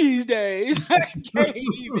getting any these days, I can't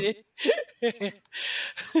even.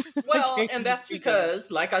 Well, and that's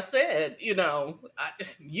because, like I said, you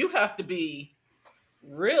have to be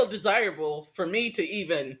real desirable for me to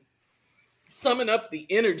even summon up the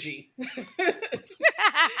energy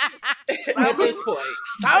at this point.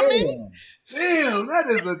 Summon? Damn, that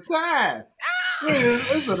is a task.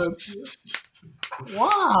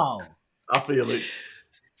 Wow. I feel it.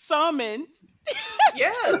 Summon.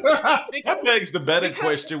 Yes. That begs the better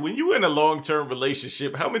question. When you're in a long-term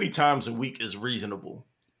relationship, how many times a week is reasonable?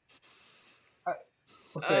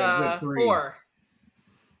 Let's say a good 3. 4.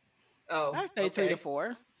 Oh, I'd say 3 to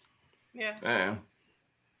 4. Yeah.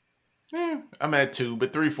 Yeah, I'm at 2,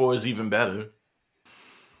 but 3, 4 is even better.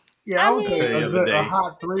 Yeah, I would mean, say a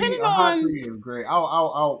hot 3. A hot 3 is great.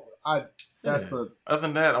 That's a. Other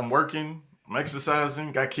than that, I'm working, I'm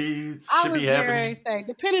exercising, got kids, I should was be getting happening. ready to say,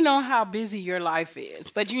 depending on how busy your life is,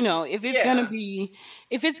 but if it's gonna be,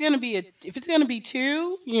 if it's gonna be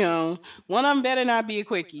 2, one of them better not be a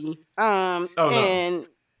quickie. No. And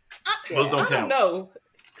Those don't I count. don't know.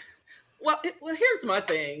 Well, here's my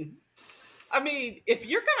thing. I mean, if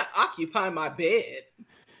you're gonna occupy my bed,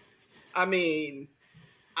 I mean,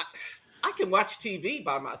 I can watch TV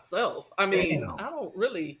by myself. I mean, I don't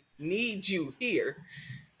really need you here.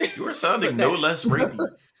 You are sounding no less rapey.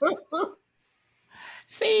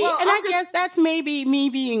 See, Well, and I guess that's maybe me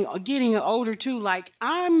getting older too. Like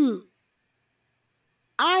I'm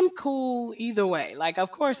cool either way. Like,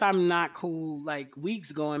 of course, I'm not cool. Like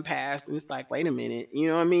weeks going past, and it's like, wait a minute, you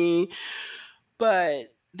know what I mean?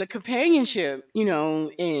 But the companionship,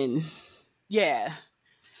 and yeah,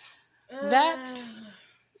 that's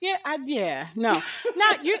no,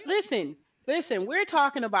 not you. Listen, we're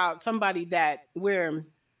talking about somebody that we're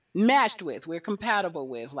matched with, we're compatible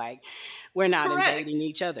with. Like, we're not invading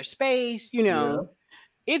each other's space,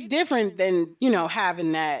 It's different than,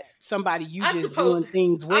 having that somebody doing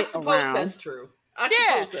things with around. I suppose that's true.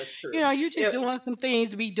 Suppose that's true. You just doing some things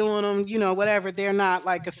to be doing them, whatever. They're not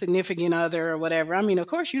like a significant other or whatever. I mean, of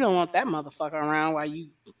course, you don't want that motherfucker around while you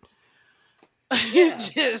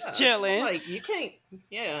just chilling. Like, you can't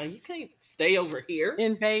stay over here.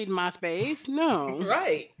 Invade my space. No.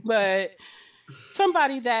 Right. But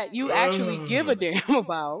somebody that you actually give a damn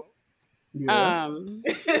about. Yeah.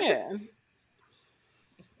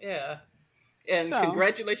 And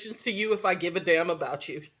congratulations to you if I give a damn about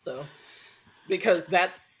you. So, because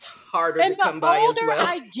that's harder to come by as well.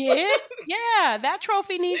 I get, that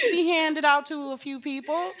trophy needs to be handed out to a few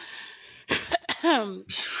people.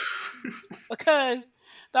 Because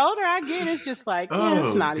the older I get, it's just like,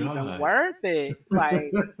 it's not even worth it.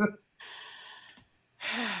 Like,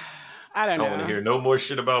 I don't know. I don't want to hear no more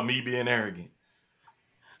shit about me being arrogant.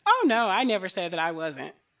 Oh no, I never said that I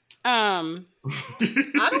wasn't. I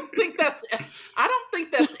don't think that's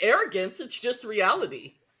arrogance. It's just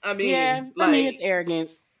reality. I mean, I mean, it's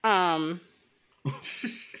arrogance.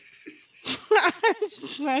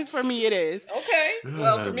 For me, it is. Okay.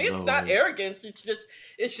 Well, for me, it's not arrogance.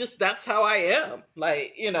 It's just that's how I am.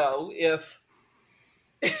 Like, if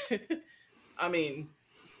I mean,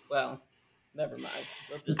 well, never mind.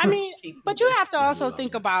 But you have to also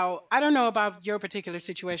think about, I don't know about your particular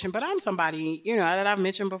situation, but I'm somebody, that I've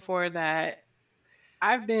mentioned before that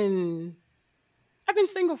I've been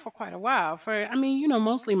single for quite a while.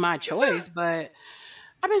 Mostly my choice, but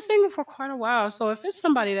I've been single for quite a while. So if it's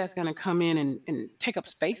somebody that's going to come in and take up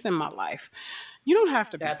space in my life, you don't have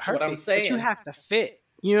to be perfect, what I'm saying. But you have to fit.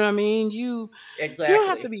 You know what I mean? You don't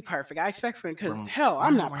have to be perfect. I expect for it because hell,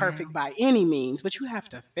 I'm not perfect by any means, but you have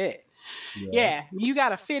to fit. Yeah, you got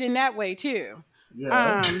to fit in that way too.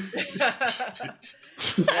 Yeah.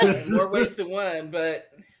 More ways than one, but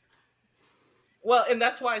well, and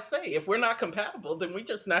that's why I say if we're not compatible, then we're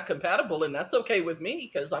just not compatible, and that's okay with me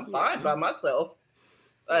because I'm fine by myself.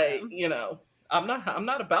 Like, I'm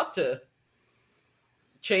not about to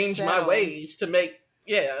change my ways to make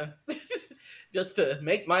just to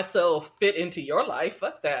make myself fit into your life.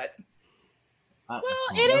 Fuck that. Well,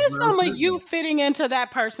 it is some of you fitting into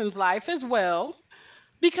that person's life as well,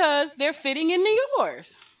 because they're fitting into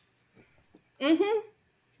yours. Mm-hmm.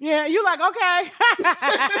 Yeah, you like, okay.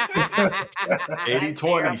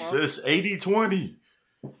 80-20, sis. 80-20.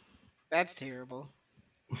 That's terrible.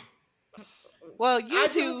 Well, you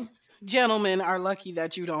two gentlemen are lucky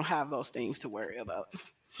that you don't have those things to worry about.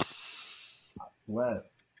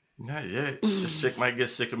 Blessed. Not yet. This chick might get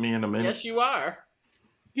sick of me in a minute. Yes, you are.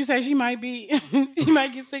 You say she might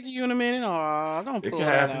get sick of you in a minute? Oh, don't pull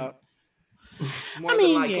that out. More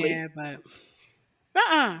than likely. Yeah,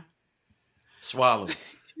 but Swallow.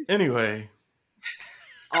 Anyway.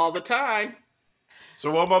 All the time. So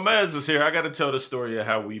while my mans is here, I got to tell the story of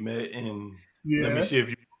how we met, and let me see if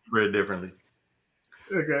you read differently.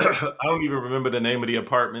 Okay. I don't even remember the name of the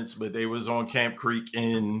apartments, but they was on Camp Creek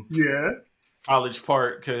in College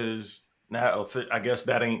Park, because now I guess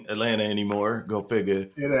that ain't Atlanta anymore. Go figure.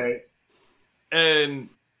 It ain't. And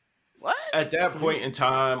what? At that point in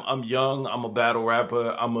time, I'm young. I'm a battle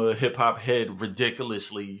rapper. I'm a hip hop head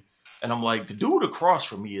ridiculously. And I'm like, the dude across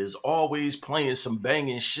from me is always playing some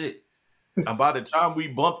banging shit. And by the time we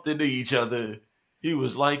bumped into each other, he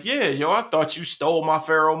was like, yeah, yo, I thought you stole my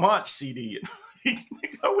Pharoah Monch CD.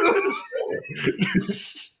 I went to the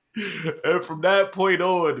store. And from that point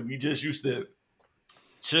on, we just used to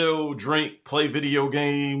chill, drink, play video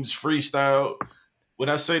games, freestyle. When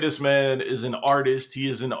I say this man is an artist, he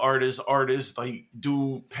is an artist. Like,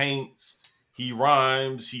 dude paints, he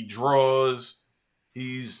rhymes, he draws,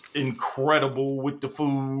 he's incredible with the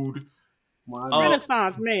food.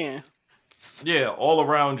 Renaissance man. Yeah, all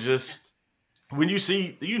around just when you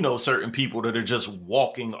see, certain people that are just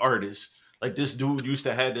walking artists. Like this dude used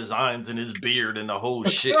to have designs in his beard and the whole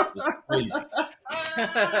shit was crazy.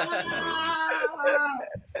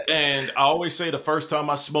 And I always say the first time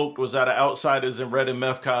I smoked was at an Outsiders and Red and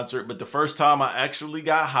Meth concert, but the first time I actually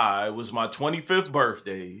got high was my 25th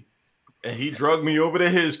birthday. And he drugged me over to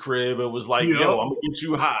his crib and was like, yo, I'm going to get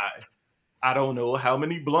you high. I don't know how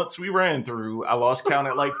many blunts we ran through. I lost count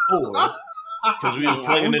at like 4 because we was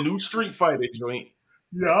playing the new Street Fighter joint.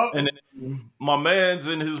 Yeah. And then my mans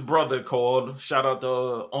and his brother called. Shout out to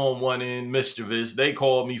On One in Mischievous. They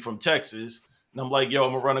called me from Texas. And I'm like, yo,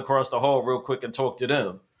 I'm going to run across the hall real quick and talk to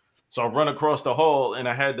them. So I run across the hall and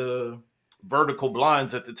I had the vertical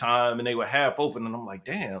blinds at the time and they were half open. And I'm like,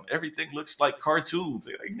 damn, everything looks like cartoons.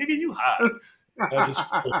 They're like, nigga, you high. I just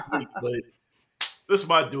fell asleep. But this is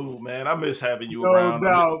my dude, man. I miss having you around. No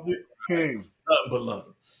doubt, King. Nothing but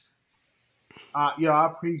love. Yo, I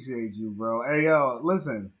appreciate you, bro. Hey, yo,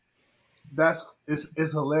 listen,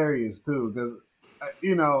 it's hilarious too because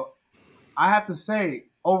I have to say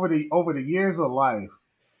over the years of life,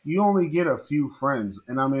 you only get a few friends,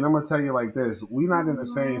 and I mean I'm gonna tell you like this: we're not in the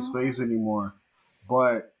same space anymore,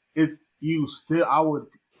 but I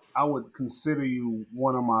would consider you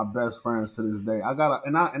one of my best friends to this day. I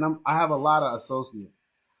have a lot of associates,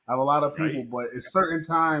 I have a lot of people, right. But it's certain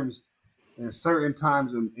times in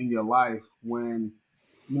your life when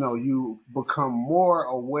you become more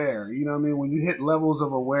aware, what I mean, when you hit levels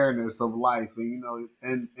of awareness of life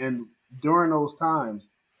and during those times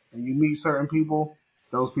and you meet certain people,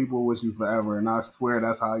 those people with you forever, and I swear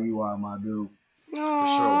that's how you are, my dude. For sure.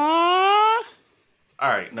 All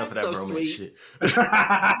right, enough of that so romance shit.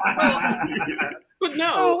 But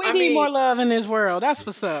no, we need more love in this world. That's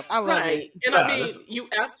what's up. I love it. And I mean, you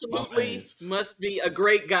absolutely must be a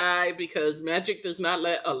great guy because Magic does not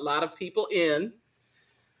let a lot of people in.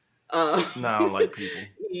 No, I don't like people.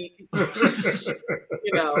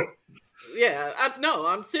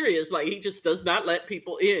 I'm serious. Like, he just does not let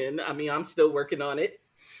people in. I mean, I'm still working on it.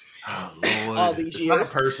 Oh, Lord. All these years. It's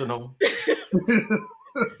not personal.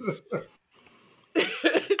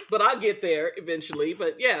 But I'll get there eventually.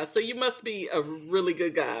 But yeah, so you must be a really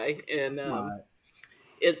good guy. And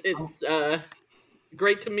it's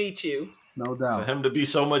great to meet you. No doubt. For him to be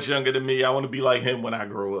so much younger than me, I want to be like him when I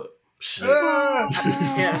grow up. Shit.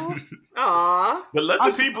 Yeah. Aww. But let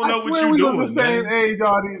the people know what you're doing, man. We was the same age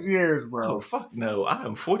all these years, bro. Oh, fuck no. I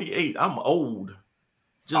am 48. I'm old.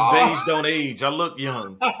 Just beige don't age. I look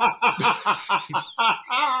young.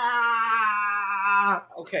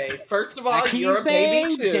 Okay, first of all, you're a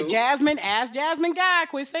baby too. Ask Jasmine Guy.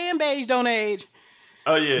 Quit saying beige don't age.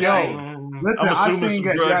 Oh yeah, listen, I've seen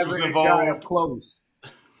Jasmine Guy up close,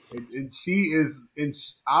 and she is. And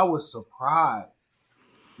I was surprised.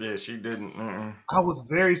 Yeah, she didn't. I was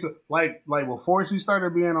very like before she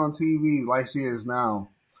started being on TV, like she is now.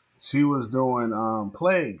 She was doing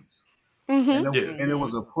plays, and it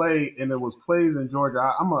was a play, and it was plays in Georgia.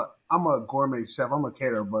 I'm a gourmet chef. I'm a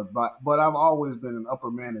caterer, but I've always been in upper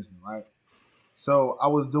management, right? So I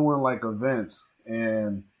was doing like events,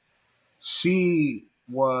 and she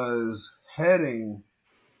was heading.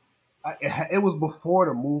 It was before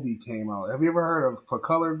the movie came out. Have you ever heard of For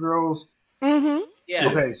Colored Girls? Mm-hmm. Yes.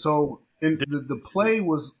 Okay, so the play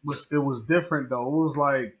was different though. It was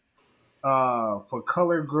like for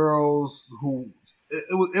colored girls who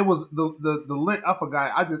it was the link. I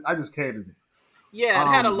forgot. I just catered it. Yeah, it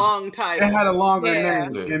had a long title. It had a longer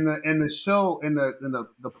name. In the show in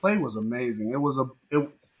the play was amazing.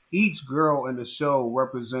 Each girl in the show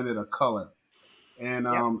represented a color, and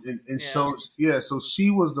so she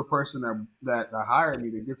was the person that hired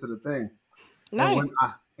me to get to the thing. Nice.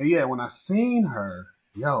 And when I seen her,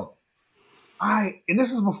 and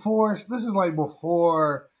this is like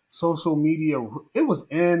before social media. It was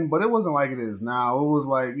in, but it wasn't like it is now. It was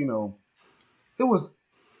like, it was,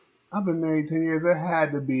 I've been married 10 years. It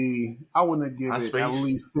had to be, I wouldn't have given it at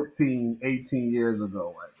least 15, 18 years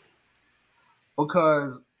ago, right?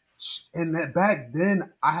 Because back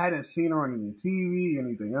then, I hadn't seen her on any TV,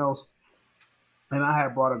 anything else. And I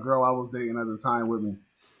had brought a girl I was dating at the time with me.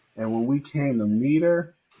 And when we came to meet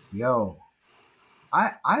her,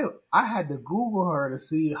 I had to Google her to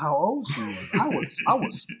see how old she was. I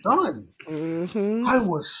was stunned. Mm-hmm. I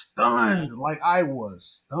was stunned. Like, I was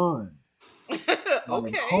stunned.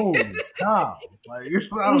 Okay. Holy cow! Like,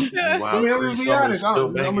 Wow, let me Cree be Summer's honest. still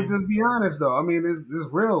I'm gonna banging. just be honest though. I mean, it's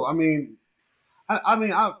real. I mean,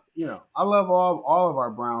 I love all of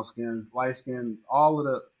our brown skins, light skin, all of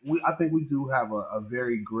the. I think we do have a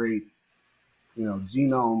very great,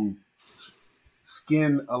 genome,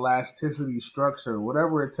 skin elasticity structure,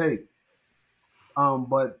 whatever it takes.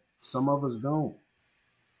 But some of us don't.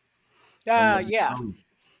 Some of us Yeah. don't.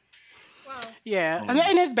 Well, Yeah, and, Um,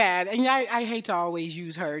 and it's bad, and I hate to always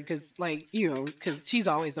use her because, like, because she's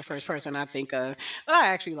always the first person I think of. But I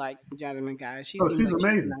actually like Gentleman Guy. She oh, seems she's like she's a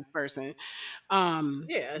amazing. nice person.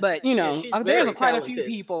 yeah, But yeah, she's there's very quite a few talented.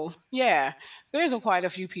 people. Yeah, there's quite a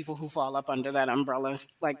few people who fall up under that umbrella,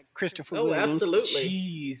 like Christopher Oh, Williams. absolutely.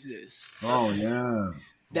 Jesus, Oh yeah. I ain't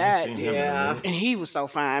that seen him in a Yeah. minute. and he was so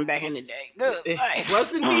fine back in the day. Good life.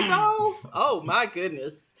 Wasn't he though? Oh my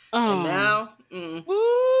goodness. And now,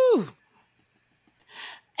 Woo.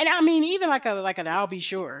 And I mean, even like an I'll be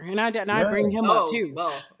sure, and I Yeah. bring him up oh too.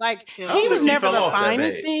 well, Like him I he don't was think he too. never fell the off Yeah. that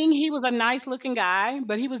finest bad. thing. He was a nice looking guy,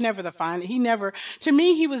 but he was never the fine. He never, to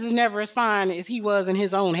me, he was never as fine as he was in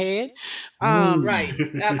his own head. Right. Um,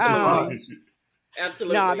 Absolutely. no,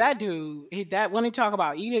 Absolutely. that dude, that when he talk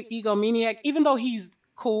about egomaniac, even though he's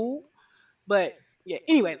cool, but yeah.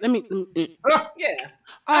 Anyway, Yeah. I didn't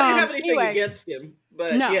have anything anyway, against him,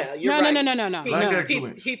 but no, yeah, you're no, no, no, right. no, no, no, He Black no. he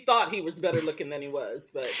excellence. he thought he was better looking than he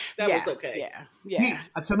was, but that was Yeah, okay. yeah, He yeah.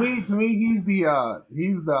 to me he's the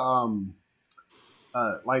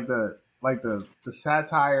like the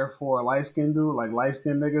satire for light skinned dude, like light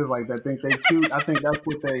skinned niggas like that think they cute. I think that's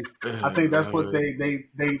what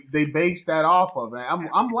they base that off of. And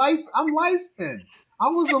I'm light skinned. I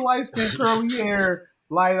was a light skinned curly hair,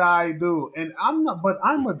 light eyed dude. And I'm not but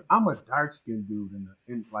I'm a dark skinned dude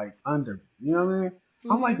in like under. You know what I mean?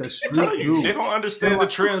 I'm like a I tell street you, they dude. don't And understand the like,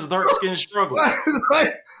 trans dark skin struggle. and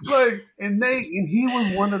he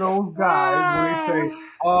was one of those guys when they say,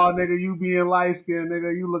 "Oh, nigga, you being light skinned,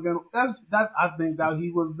 nigga, you looking." I think that he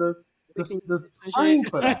was the frame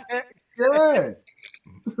for that.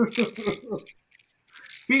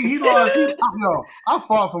 Yeah, he lost. I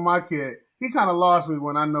fought for my kid. He kind of lost me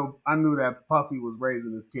when I knew that Puffy was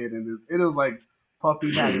raising his kid, and it was like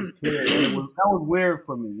Puffy had his kid, and that was weird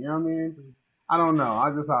for me. You know what I mean? I don't know. I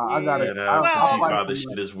gotta. That I absentee Well, fight father for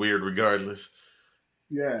shit my. is weird regardless.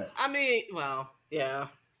 Yeah. I mean, well, yeah.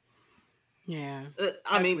 Yeah. I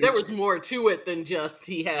That's mean, there weird. was more to it than just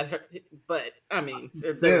he had her, but I mean,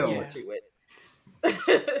 there was Still. more Yeah. to it.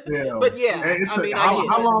 Still. But yeah, And I mean, I how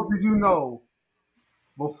get it. long did you know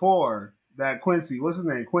before that Quincy, what's his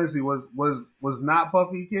name? Quincy was not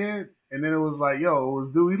Puffy Kid, and then it was like, yo, it was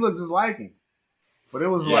dude. He looked just like him, but it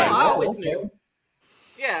was Yeah. Oh, like, I oh, always okay. knew.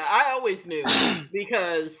 Yeah, I always knew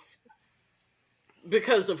because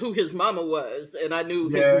of who his mama was, and I knew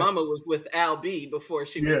Yeah. his mama was with Al B before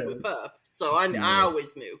she was Yeah. with Puff. So I Yeah.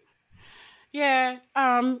 always knew. Yeah.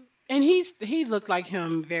 And he looked like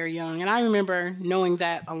him very young, and I remember knowing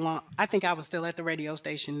that along. I think I was still at the radio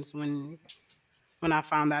stations when I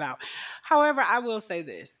found that out. However, I will say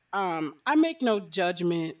this: I make no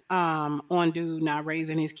judgment on dude not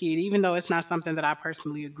raising his kid, even though it's not something that I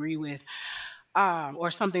personally agree with,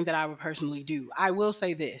 or something that I would personally do. I will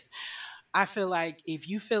say this: I feel like if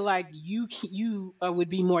you feel like you would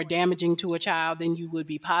be more damaging to a child than you would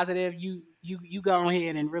be positive, you go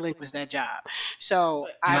ahead and relinquish that job. So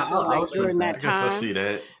I Now, feel I like respect during that. that I guess I time, see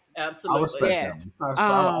that. I Absolutely. respect yeah, that.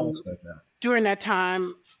 I respect that. during that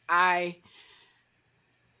time,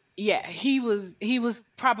 he was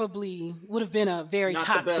probably would have been a very Not the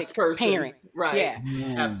toxic best person. parent. Right. Yeah.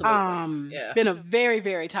 Absolutely. Yeah. Been a very,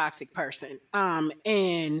 very toxic person.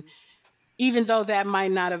 And even though that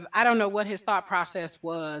might not have, I don't know what his thought process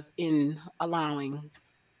was in allowing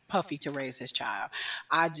Puffy to raise his child.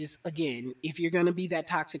 I just, again, if you're going to be that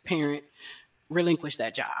toxic parent, relinquish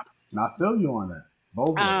that job. And I feel you on that.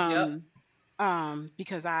 Both ways. Yep.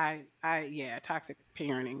 Because yeah, toxic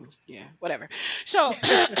parenting, yeah, whatever. So,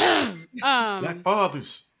 Black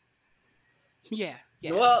fathers. yeah.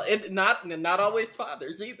 Well, not always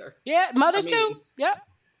fathers either. Yeah, mothers I mean- too. Yep.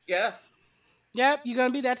 Yeah. Yep, you're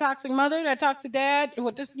gonna be that toxic mother, that toxic dad.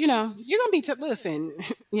 What this, you're gonna be. Listen,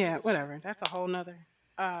 yeah, whatever. That's a whole nother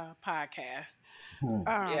podcast.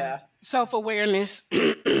 Yeah. Self awareness,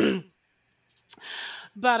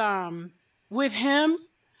 but with him,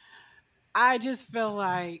 I just feel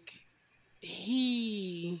like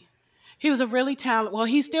he was a really talented. Well,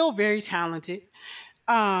 he's still very talented.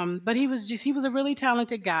 But he was a really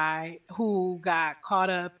talented guy who got caught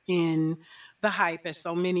up in the hype as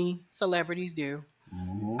so many celebrities do.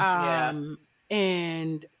 Yeah.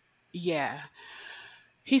 And yeah,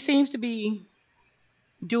 he seems to be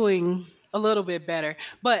doing a little bit better.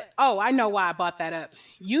 But I know why I brought that up.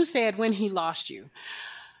 You said when he lost you.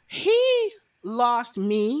 He lost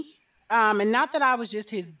me. And not that I was just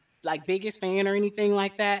his like biggest fan or anything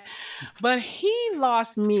like that, but he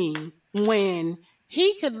lost me when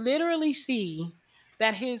he could literally see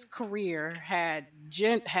that his career had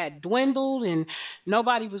dwindled and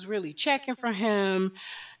nobody was really checking for him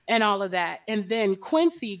and all of that. And then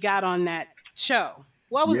Quincy got on that show.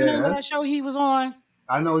 What was the name of that show he was on?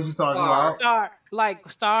 I know what you're talking about.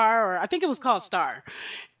 Star, or I think it was called Star.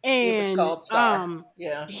 And it was called Star.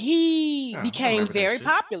 He became very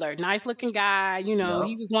popular. Nice looking guy, he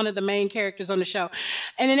was one of the main characters on the show.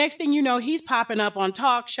 And the next thing you know, he's popping up on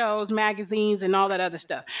talk shows, magazines, and all that other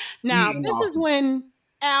stuff. Now, this is when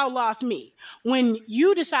Al lost me. When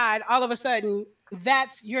you decide all of a sudden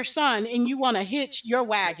that's your son and you want to hitch your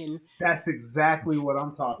wagon. That's exactly what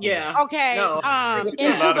I'm talking about. Okay. No. A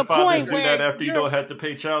lot of fathers do that after you don't have to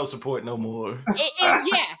pay child support no more.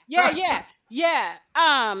 Yeah.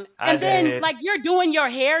 And then like you're doing your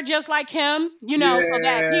hair just like him, so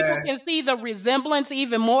that people can see the resemblance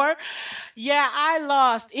even more. Yeah, I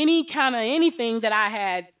lost any kind of anything that I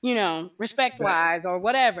had, respect wise or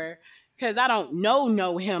whatever, because I don't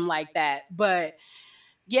know him like that. But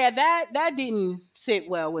yeah, that didn't sit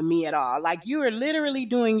well with me at all. Like you were literally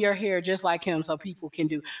doing your hair just like him so people can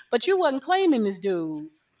do, but you wasn't claiming this dude.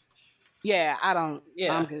 Yeah, I'm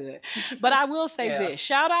good. But I will say this.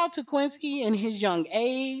 Shout out to Quincy in his young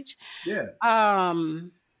age. Yeah.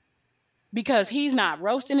 Because he's not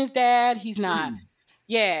roasting his dad. He's not.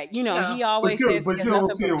 He always says. But you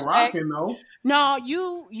don't see him rocking, though. No,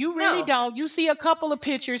 you really don't. You see a couple of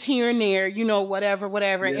pictures here and there, whatever.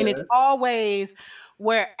 Yeah. And it's always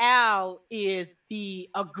where Al is the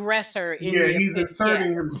aggressor. He's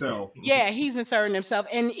inserting himself. Yeah, he's inserting himself.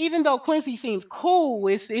 And even though Quincy seems cool,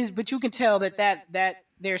 but you can tell that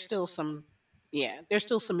there's still some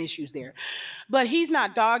issues there. But he's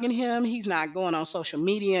not dogging him. He's not going on social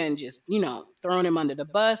media and just, throwing him under the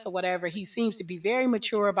bus or whatever. He seems to be very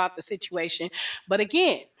mature about the situation. But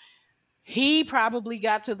again, he probably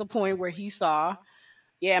got to the point where he saw,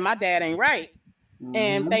 my dad ain't right. Mm-hmm.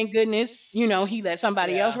 And thank goodness, he let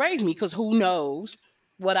somebody else raise me, because who knows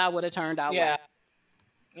what I would have turned out like.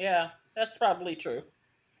 Yeah, that's probably true.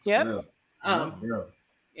 Yep.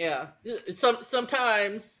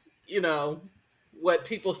 Sometimes, what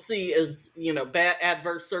people see as, bad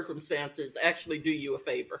adverse circumstances actually do you a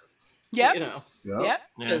favor. Yep. Yep.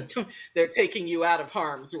 Because they're taking you out of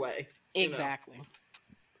harm's way. Exactly.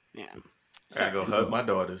 Yeah. I go hug my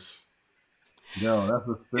daughters. Yo, that's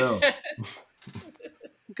a spill.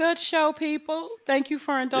 Good show, people. Thank you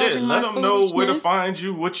for indulging my let them know where to find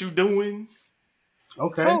you, what you doing.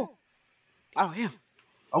 Okay. Oh yeah.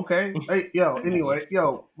 Okay. Hey, anyway,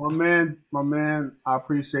 my man, I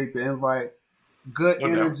appreciate the invite. Good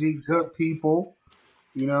energy, good people.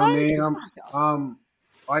 You know what I mean?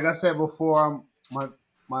 Like I said before, my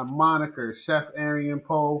moniker is Chef Arian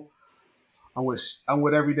Poe. I'm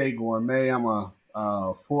with Everyday Gourmet. I'm a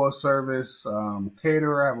full service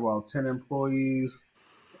caterer. I have about 10 employees.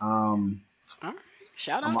 All right.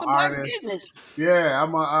 Shout out to Black business. Yeah,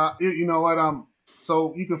 I'm you know what?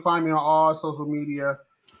 So you can find me on all social media.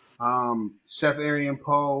 Chef Arian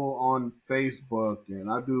Poe on Facebook, and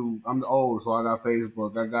I'm old, so I got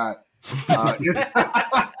Facebook. I got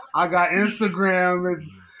I got Instagram.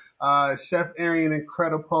 It's Chef Arian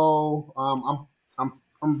Incredible.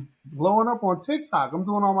 I'm blowing up on TikTok. I'm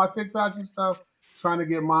doing all my TikToks and stuff, trying to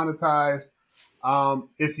get monetized.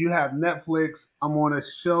 If you have Netflix, I'm on a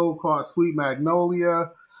show called Sweet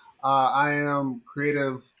Magnolia. I am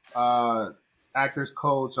creative actors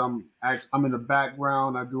coach. I'm in the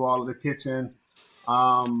background. I do all of the kitchen.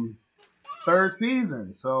 3rd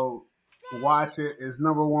season, so watch it. It's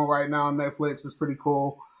 #1 right now on Netflix. It's pretty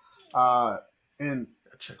cool. And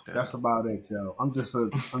that's about it, yo. I'm just a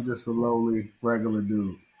lowly regular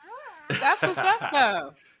dude. That's what's up,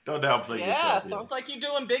 though. Don't downplay yourself. Yeah, sounds like you're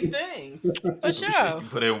doing big things. For sure. You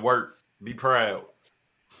put in work. Be proud.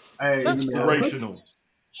 Hey, inspirational.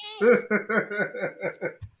 We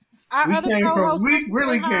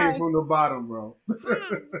really came from the bottom, bro.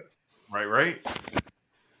 Right.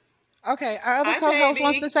 Okay, our other co-host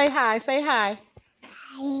wants to say hi. Say hi.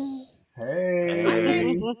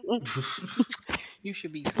 Hey. You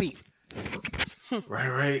should be sweet.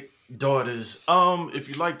 Right. Daughters, if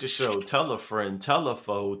you like the show, tell a friend, tell a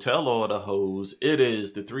foe, tell all the hoes. It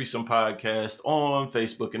is the Threesome Podcast on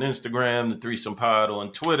Facebook and Instagram, the Threesome Pod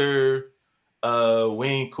on Twitter. We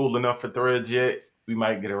ain't cool enough for Threads yet. We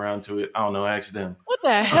might get around to it. I don't know. Ask them. What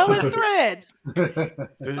the hell is Thread?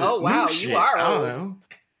 Dude, oh wow, you are old. I don't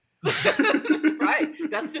know. Right.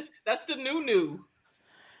 That's the new.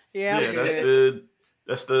 Yeah,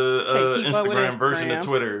 that's the Instagram version of Instagram.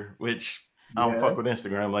 Twitter, which I don't fuck with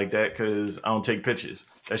Instagram like that because I don't take pictures.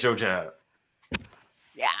 That's your job.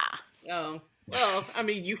 Yeah. Oh, well, I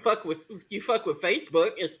mean, you fuck with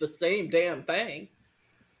Facebook. It's the same damn thing.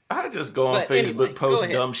 I just go on But Facebook, anyway, post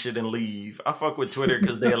dumb shit, and leave. I fuck with Twitter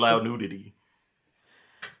because they allow nudity.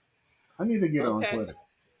 I need to get on Twitter.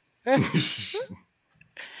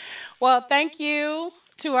 Well, thank you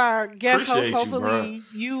to our guest host. Hopefully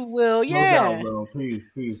you will. Yeah. No doubt, bro. Please,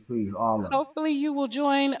 all of it. Hopefully you will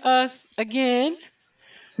join us again.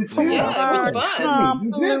 Yeah, it was fun.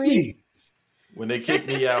 Just hit me. When they kick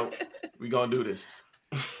me out, we gonna do this.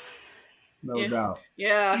 No doubt.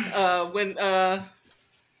 Yeah. When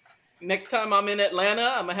next time I'm in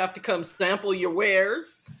Atlanta, I'm gonna have to come sample your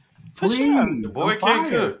wares. Please, the boy can't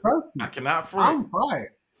cook. Trust me. I cannot front. I'm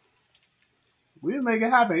fired. We'll make it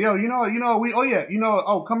happen. Yo,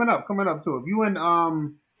 coming up too. If you in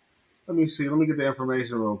let me see, let me get the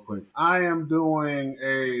information real quick. I am doing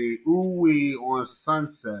a ooh-wee on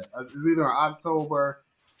Sunset. It's either in October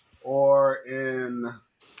or in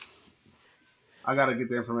I gotta get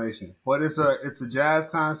the information. But it's a jazz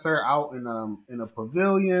concert out in a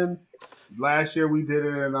pavilion. Last year we did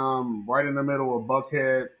it in right in the middle of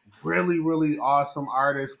Buckhead. Really, really awesome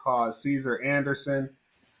artist called Caesar Anderson.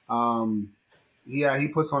 He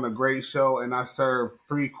puts on a great show, and I serve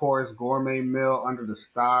 3-course gourmet meal under the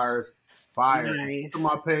stars. Fire. Nice. To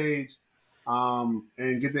my page,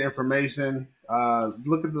 and get the information.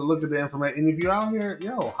 Look at the information. And if you're out here,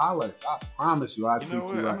 holler. I promise you, I'll treat you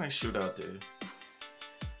right. I might shoot out there.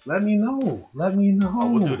 Let me know.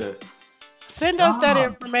 Oh, we'll do that. Send us that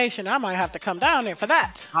information. I might have to come down there for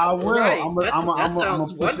that. I will. Right. I'm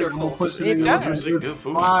sounds wonderful. I'm push it It in does. It's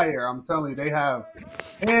fire. I'm telling you, they have.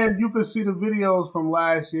 And you can see the videos from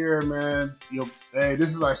last year, man. Hey,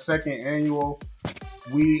 this is our second annual.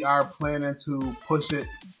 We are planning to push it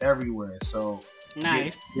everywhere. So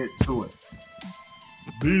nice. Get to it.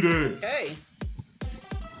 Be there. Okay.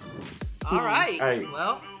 All right. Hey.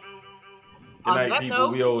 Well. Good night,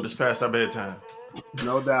 people. We old. It's past our bedtime.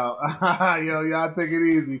 No doubt. Yo, y'all take it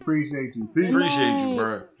easy. Appreciate you. Peace. Appreciate you,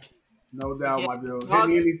 bro. No doubt, my dude. Hit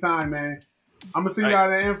me anytime, man. I'm gonna send y'all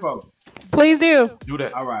the info. Please do. Do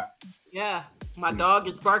that. All right. Yeah. My dog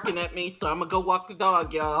is barking at me, so I'm gonna go walk the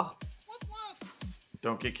dog, y'all.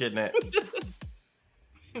 Don't get kidnapped.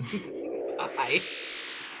 Bye.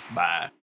 Bye.